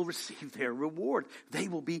 They will receive their reward. They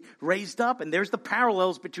will be raised up. And there's the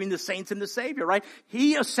parallels between the saints and the Savior, right?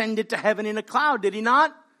 He ascended to heaven in a cloud, did he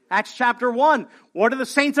not? Acts chapter 1. What are the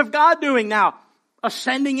saints of God doing now?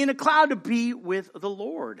 Ascending in a cloud to be with the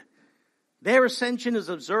Lord. Their ascension is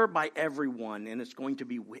observed by everyone, and it's going to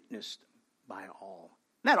be witnessed by all.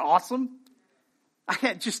 Isn't that awesome?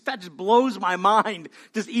 That just blows my mind,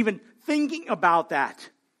 just even thinking about that.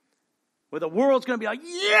 Where the world's going to be like,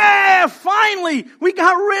 yeah, finally, we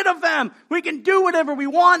got rid of them. We can do whatever we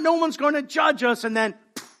want. No one's going to judge us. And then,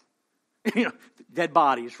 dead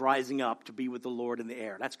bodies rising up to be with the Lord in the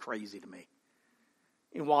air. That's crazy to me.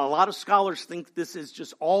 And while a lot of scholars think this is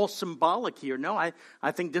just all symbolic here, no,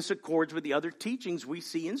 I think this accords with the other teachings we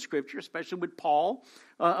see in Scripture, especially with Paul,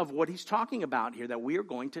 of what he's talking about here, that we are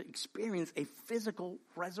going to experience a physical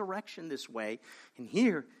resurrection this way. And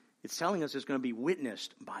here, it's telling us it's going to be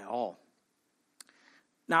witnessed by all.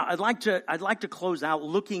 Now, I'd like to close out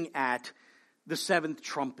looking at the seventh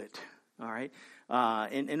trumpet. All right.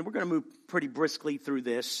 And we're going to move pretty briskly through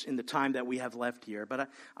this in the time that we have left here. But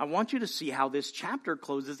I want you to see how this chapter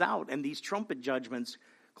closes out and these trumpet judgments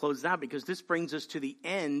close out, because this brings us to the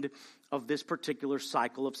end of this particular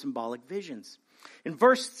cycle of symbolic visions. In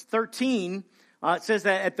verse 13, it says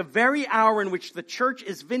that at the very hour in which the church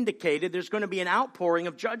is vindicated, there's going to be an outpouring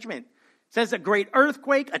of judgment. It says a great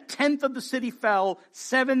earthquake, a tenth of the city fell,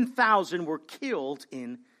 7,000 were killed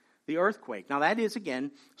in the earthquake. Now that is,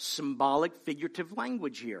 again, symbolic, figurative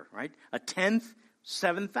language here, right? A tenth,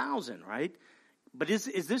 7,000, right? But is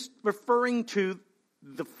this referring to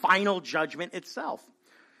the final judgment itself?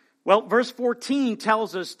 Well, verse 14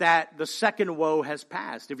 tells us that the second woe has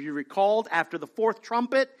passed. If you recalled, after the fourth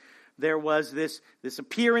trumpet, there was this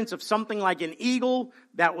appearance of something like an eagle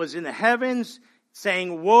that was in the heavens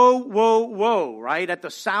saying, woe, woe, woe, right? At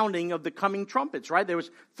the sounding of the coming trumpets, right? There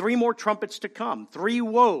was 3 more trumpets to come, 3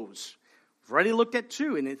 woes. We've already looked at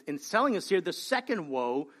 2, and it's telling us here the second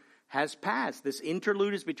woe has passed. This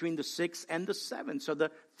interlude is between the 6th and the 7th. So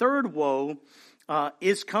the third woe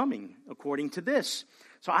is coming, according to this.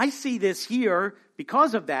 So I see this here,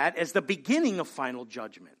 because of that, as the beginning of final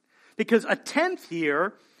judgment. Because a tenth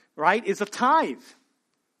here, right, is a tithe.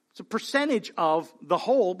 It's a percentage of the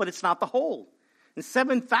whole, but it's not the whole. And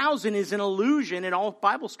 7,000 is an allusion, and all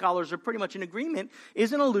Bible scholars are pretty much in agreement,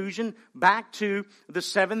 is an allusion back to the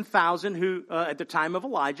 7,000 who, at the time of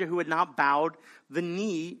Elijah, who had not bowed the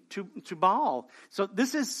knee to Baal. So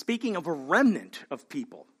this is speaking of a remnant of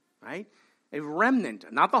people, right? A remnant,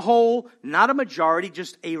 not the whole, not a majority,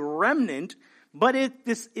 just a remnant. But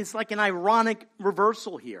this is like an ironic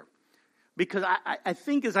reversal here. Because I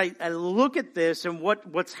think as I look at this and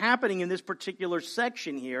what's happening in this particular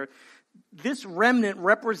section here, this remnant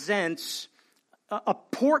represents a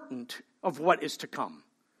portent of what is to come.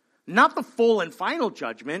 Not the full and final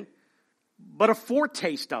judgment, but a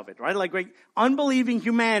foretaste of it, right? Like unbelieving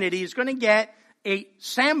humanity is going to get a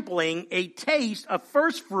sampling, a taste of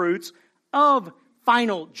first fruits of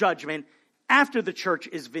final judgment after the church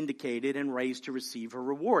is vindicated and raised to receive her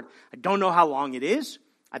reward. I don't know how long it is.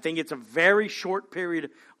 I think it's a very short period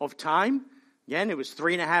of time. Again, it was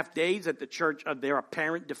 3.5 days at the church of their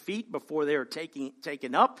apparent defeat before they are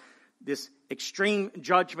taken up. This extreme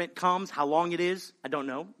judgment comes. How long it is, I don't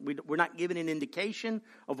know. We're not given an indication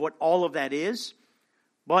of what all of that is.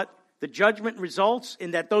 But the judgment results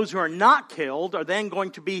in that those who are not killed are then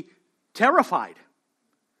going to be terrified.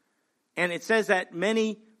 And it says that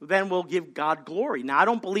many then will give God glory. Now, I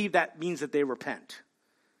don't believe that means that they repent.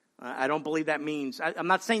 I don't believe that means. I'm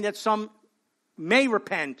not saying that some may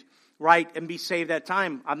repent, right, and be saved at that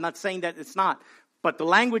time. I'm not saying that it's not. But the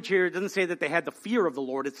language here doesn't say that they had the fear of the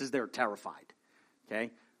Lord. It says they're terrified.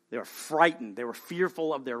 Okay? They were frightened. They were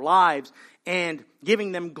fearful of their lives. And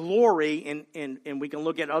giving them glory, and we can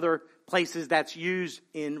look at other places that's used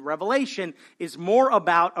in Revelation, is more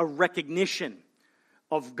about a recognition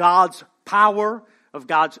of God's power, of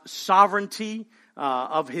God's sovereignty,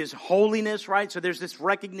 of His holiness, right? So there's this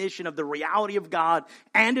recognition of the reality of God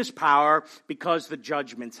and His power because the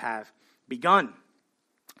judgments have begun.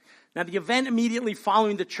 Now, the event immediately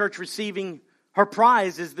following the church receiving her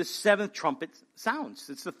prize is the 7th trumpet sounds.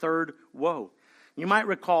 It's the third woe. You might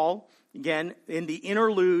recall, again, in the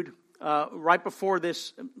interlude right before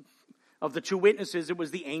this of the 2 witnesses, it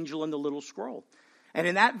was the angel and the little scroll. And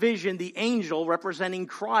in that vision, the angel representing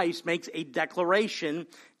Christ makes a declaration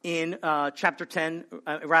in chapter 10,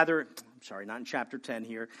 not in chapter 10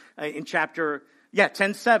 here, in chapter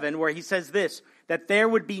 10:7, where he says this, that there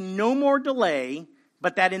would be no more delay,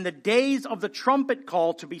 but that in the days of the trumpet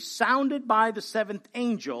call to be sounded by the 7th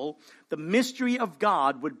angel, the mystery of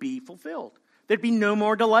God would be fulfilled. There'd be no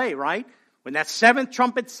more delay, right? When that 7th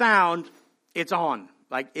trumpet sound, it's on.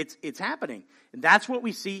 Like it's happening. And that's what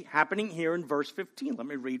we see happening here in verse 15. Let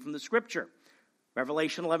me read from the scripture.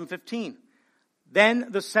 Revelation 11:15. Then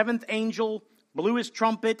the 7th angel blew his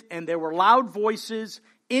trumpet, and there were loud voices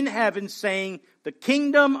in heaven saying, the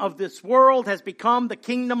kingdom of this world has become the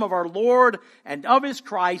kingdom of our Lord and of His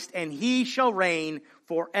Christ, and He shall reign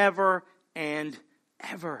forever and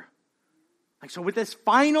ever. Like, so with this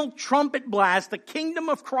final trumpet blast, the kingdom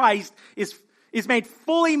of Christ is made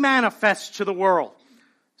fully manifest to the world.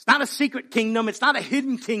 It's not a secret kingdom. It's not a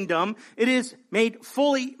hidden kingdom. It is made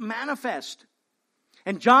fully manifest.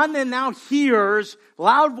 And John then now hears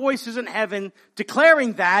loud voices in heaven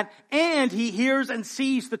declaring that, and he hears and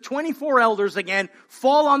sees the 24 elders again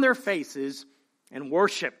fall on their faces and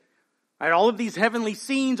worship. Right? All of these heavenly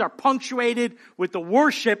scenes are punctuated with the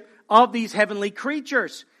worship of these heavenly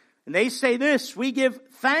creatures. And they say this, we give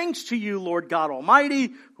thanks to you, Lord God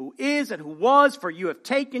Almighty, who is and who was, for you have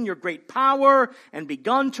taken your great power and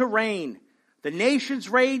begun to reign. The nations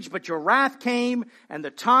raged, but your wrath came, and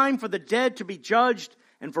the time for the dead to be judged,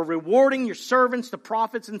 and for rewarding your servants, the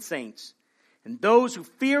prophets and saints, and those who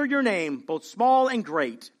fear your name, both small and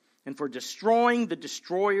great, and for destroying the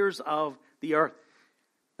destroyers of the earth.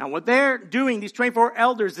 Now what they're doing, these 24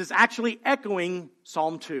 elders, is actually echoing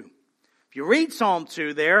Psalm 2. If you read Psalm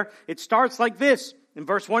 2 there, it starts like this. In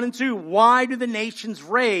verse 1 and 2, why do the nations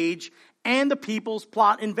rage and the peoples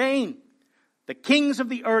plot in vain? The kings of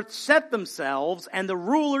the earth set themselves, and the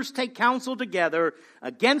rulers take counsel together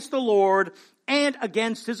against the Lord and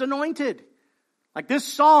against his anointed. Like this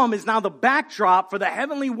psalm is now the backdrop for the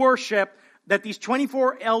heavenly worship that these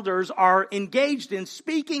 24 elders are engaged in,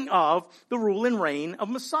 speaking of the rule and reign of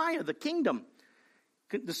Messiah, the kingdom.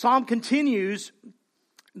 The psalm continues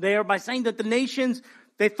there by saying that the nations,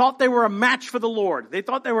 they thought they were a match for the Lord. They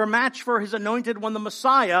thought they were a match for his anointed one, the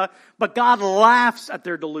Messiah, but God laughs at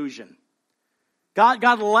their delusion.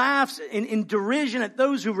 God laughs in derision at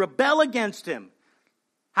those who rebel against him.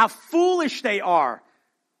 How foolish they are.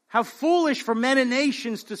 How foolish for men and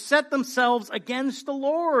nations to set themselves against the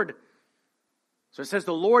Lord. So it says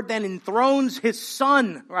the Lord then enthrones his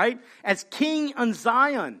son, right, as king on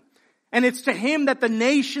Zion. And it's to him that the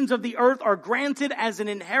nations of the earth are granted as an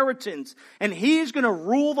inheritance. And he's going to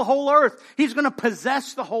rule the whole earth. He's going to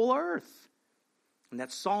possess the whole earth. And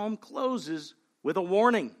that psalm closes with a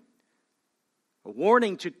warning. A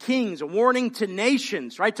warning to kings, a warning to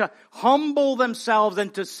nations, right? To humble themselves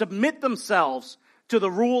and to submit themselves to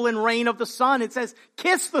the rule and reign of the Son. It says,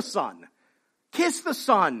 kiss the Son. Kiss the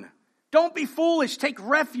Son. Don't be foolish. Take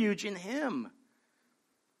refuge in him.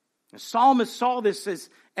 The psalmist saw this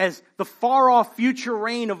as the far-off future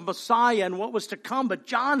reign of Messiah and what was to come. But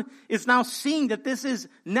John is now seeing that this is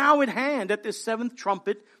now at hand at this seventh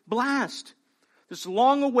trumpet blast. This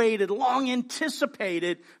long-awaited,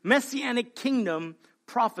 long-anticipated messianic kingdom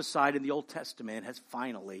prophesied in the Old Testament has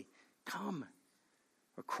finally come.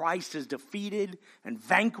 Where Christ has defeated and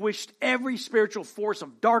vanquished every spiritual force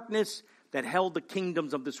of darkness that held the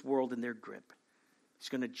kingdoms of this world in their grip. He's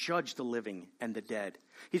going to judge the living and the dead.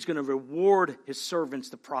 He's going to reward his servants,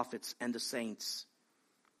 the prophets and the saints.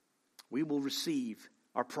 We will receive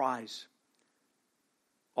our prize.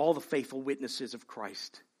 All the faithful witnesses of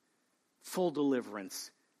Christ. Full deliverance.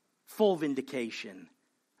 Full vindication.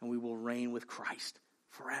 And we will reign with Christ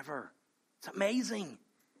forever. It's amazing.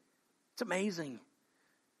 It's amazing.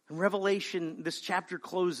 In Revelation, this chapter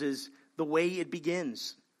closes the way it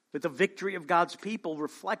begins. With the victory of God's people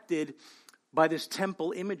reflected by this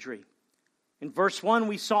temple imagery. In verse 1,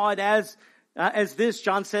 we saw it as this.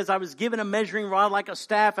 John says, I was given a measuring rod like a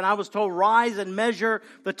staff, and I was told, rise and measure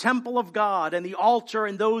the temple of God and the altar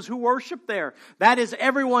and those who worship there. That is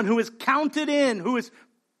everyone who is counted in, who is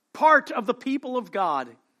part of the people of God.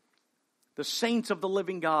 The saints of the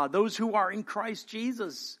living God, those who are in Christ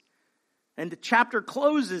Jesus. And the chapter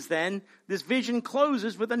closes then, this vision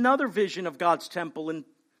closes with another vision of God's temple in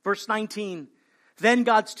verse 19. Then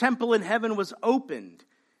God's temple in heaven was opened,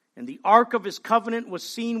 and the ark of his covenant was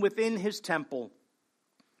seen within his temple.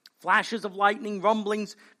 Flashes of lightning,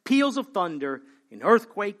 rumblings, peals of thunder, an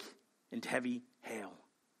earthquake, and heavy hail.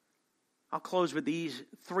 I'll close with these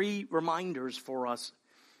three reminders for us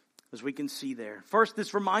as we can see there. First,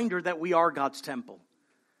 this reminder that we are God's temple.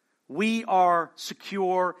 We are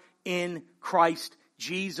secure in Christ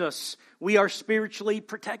Jesus. We are spiritually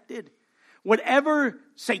protected. Whatever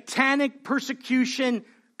satanic persecution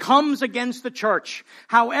comes against the church,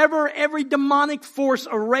 however every demonic force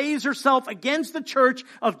arrays herself against the church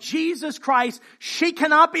of Jesus Christ, she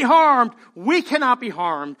cannot be harmed, we cannot be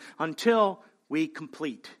harmed until we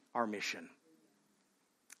complete our mission.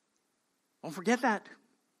 Don't forget that.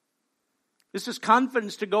 This is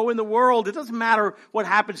confidence to go in the world. It doesn't matter what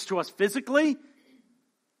happens to us physically.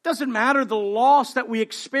 Doesn't matter the loss that we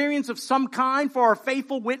experience of some kind for our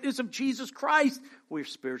faithful witness of Jesus Christ. We're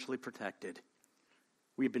spiritually protected.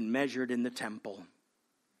 We've been measured in the temple.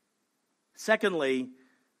 Secondly,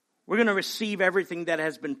 we're going to receive everything that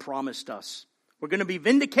has been promised us. We're going to be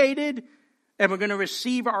vindicated and we're going to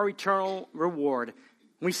receive our eternal reward.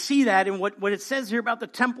 We see that in what it says here about the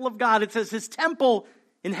temple of God. It says his temple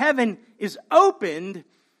in heaven is opened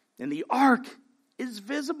and the ark is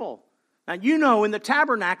visible. Now, you know, in the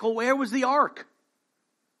tabernacle, where was the ark?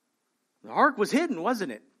 The ark was hidden,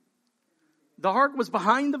 wasn't it? The ark was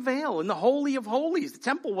behind the veil in the Holy of Holies. The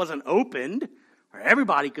temple wasn't opened where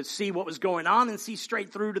everybody could see what was going on and see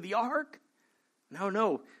straight through to the ark.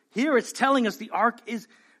 No. Here it's telling us the ark is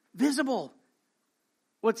visible.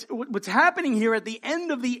 what's happening here at the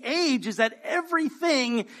end of the age is that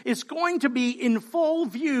everything is going to be in full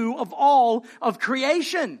view of all of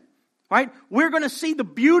creation. Right? We're going to see the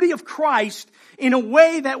beauty of Christ in a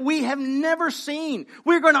way that we have never seen.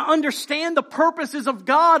 We're going to understand the purposes of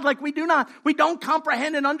God like we don't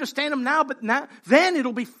comprehend and understand them now, but then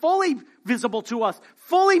it'll be fully visible to us,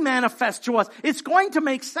 fully manifest to us. It's going to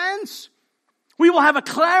make sense. We will have a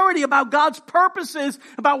clarity about God's purposes,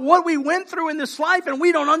 about what we went through in this life, and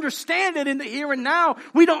we don't understand it in the here and now.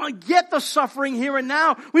 We don't get the suffering here and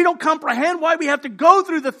now. We don't comprehend why we have to go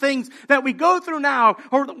through the things that we go through now,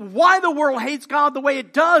 or why the world hates God the way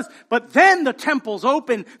it does. But then the temple's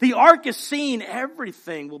open, the ark is seen,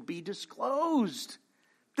 everything will be disclosed.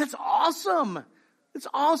 That's awesome. It's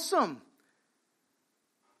awesome.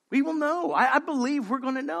 We will know. I believe we're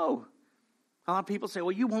going to know. A lot of people say,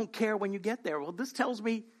 well, you won't care when you get there. Well, this tells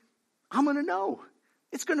me I'm going to know.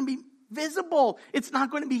 It's going to be visible. It's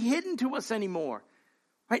not going to be hidden to us anymore.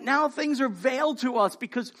 Right now, things are veiled to us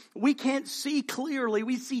because we can't see clearly.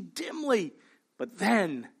 We see dimly. But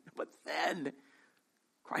then,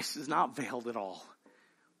 Christ is not veiled at all.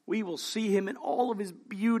 We will see him in all of his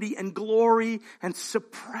beauty and glory and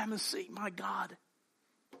supremacy. My God,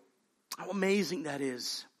 how amazing that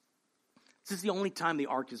is. This is the only time the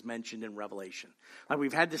ark is mentioned in Revelation. Like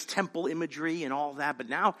we've had this temple imagery and all that, but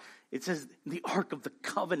now it says the ark of the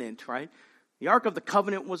covenant, right? The ark of the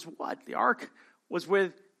covenant was what? The ark was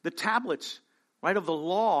where the tablets, right, of the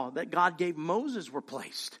law that God gave Moses were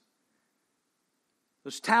placed.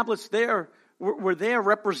 Those tablets there were there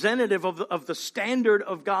representative of the standard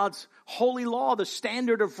of God's holy law, the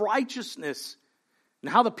standard of righteousness. And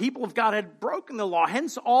how the people of God had broken the law.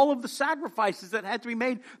 Hence all of the sacrifices that had to be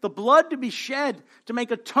made. The blood to be shed to make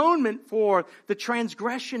atonement for the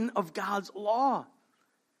transgression of God's law.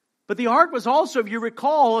 But the ark was also, if you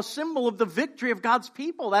recall, a symbol of the victory of God's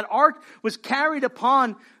people. That ark was carried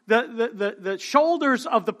upon the shoulders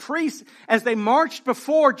of the priests as they marched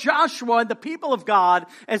before Joshua and the people of God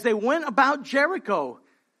as they went about Jericho.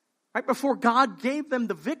 Right before God gave them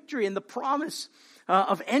the victory and the promise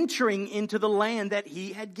of entering into the land that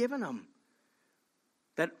he had given them.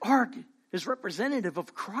 That ark is representative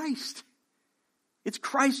of Christ. It's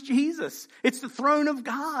Christ Jesus. It's the throne of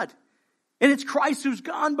God. And it's Christ who's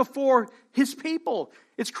gone before his people.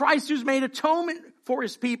 It's Christ who's made atonement for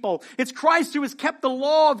his people. It's Christ who has kept the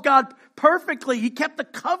law of God perfectly. He kept the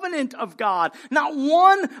covenant of God. Not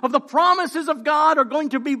one of the promises of God are going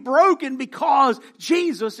to be broken because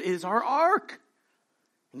Jesus is our ark.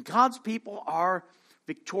 And God's people are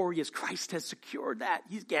victorious. Christ has secured that.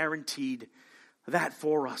 He's guaranteed that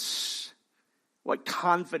for us. What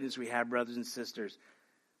confidence we have, brothers and sisters.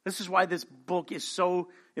 This is why this book is so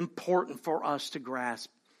important for us to grasp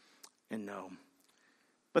and know.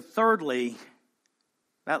 But thirdly,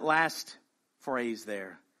 that last phrase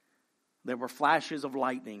there were flashes of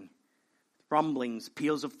lightning, rumblings,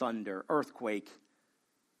 peals of thunder, earthquake,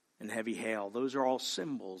 and heavy hail. Those are all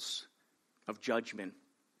symbols of judgment.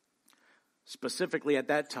 Specifically at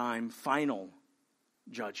that time, final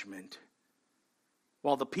judgment.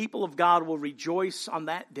 While the people of God will rejoice on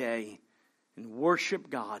that day and worship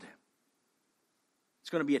God, it's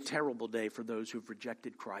going to be a terrible day for those who've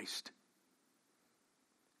rejected Christ.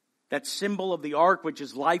 That symbol of the ark, which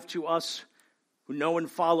is life to us who know and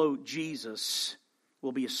follow Jesus,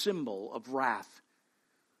 will be a symbol of wrath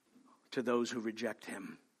to those who reject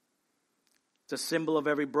him. It's a symbol of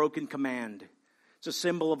every broken command. It's a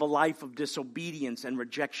symbol of a life of disobedience and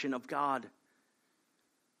rejection of God.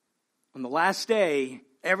 On the last day,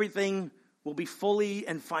 everything will be fully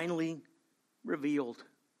and finally revealed.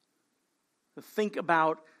 Think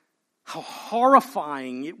about how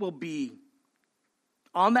horrifying it will be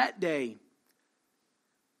on that day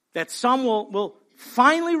that some will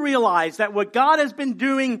finally realize that what God has been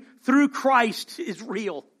doing through Christ is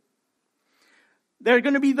real. There are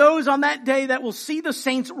going to be those on that day that will see the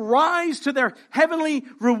saints rise to their heavenly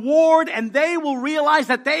reward, and they will realize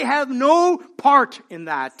that they have no part in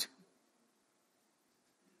that.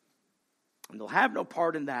 And they'll have no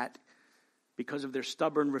part in that because of their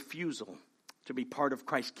stubborn refusal to be part of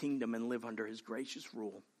Christ's kingdom and live under his gracious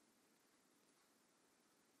rule.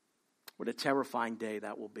 What a terrifying day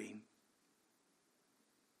that will be.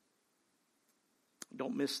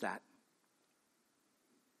 Don't miss that.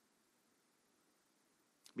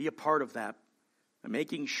 Be a part of that by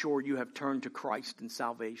making sure you have turned to Christ in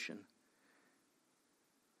salvation.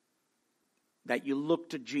 That you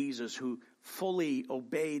look to Jesus, who fully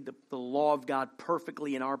obeyed the law of God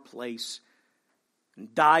perfectly in our place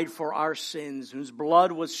and died for our sins, whose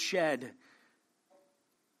blood was shed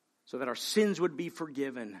so that our sins would be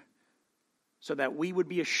forgiven, so that we would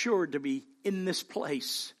be assured to be in this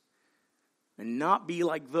place and not be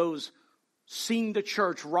like those seeing the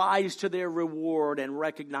church rise to their reward and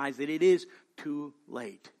recognize that it is too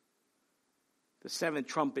late. The seventh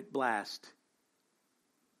trumpet blast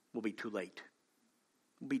will be too late.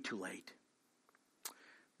 Will be too late.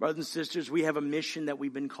 Brothers and sisters, we have a mission that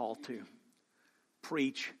we've been called to.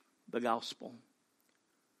 Preach the gospel.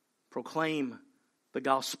 Proclaim the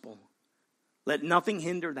gospel. Let nothing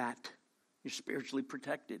hinder that. You're spiritually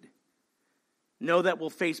protected. Know that we'll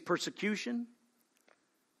face persecution.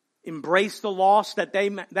 Embrace the loss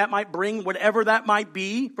that might bring, whatever that might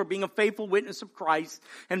be, for being a faithful witness of Christ.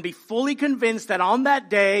 And be fully convinced that on that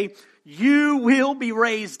day, you will be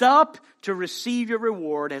raised up to receive your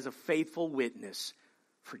reward as a faithful witness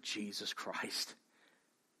for Jesus Christ.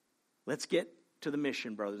 Let's get to the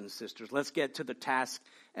mission, brothers and sisters. Let's get to the task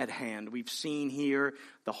at hand. We've seen here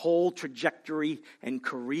the whole trajectory and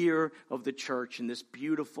career of the church in this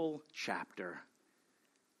beautiful chapter.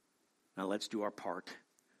 Now let's do our part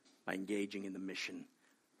by engaging in the mission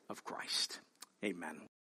of Christ. Amen.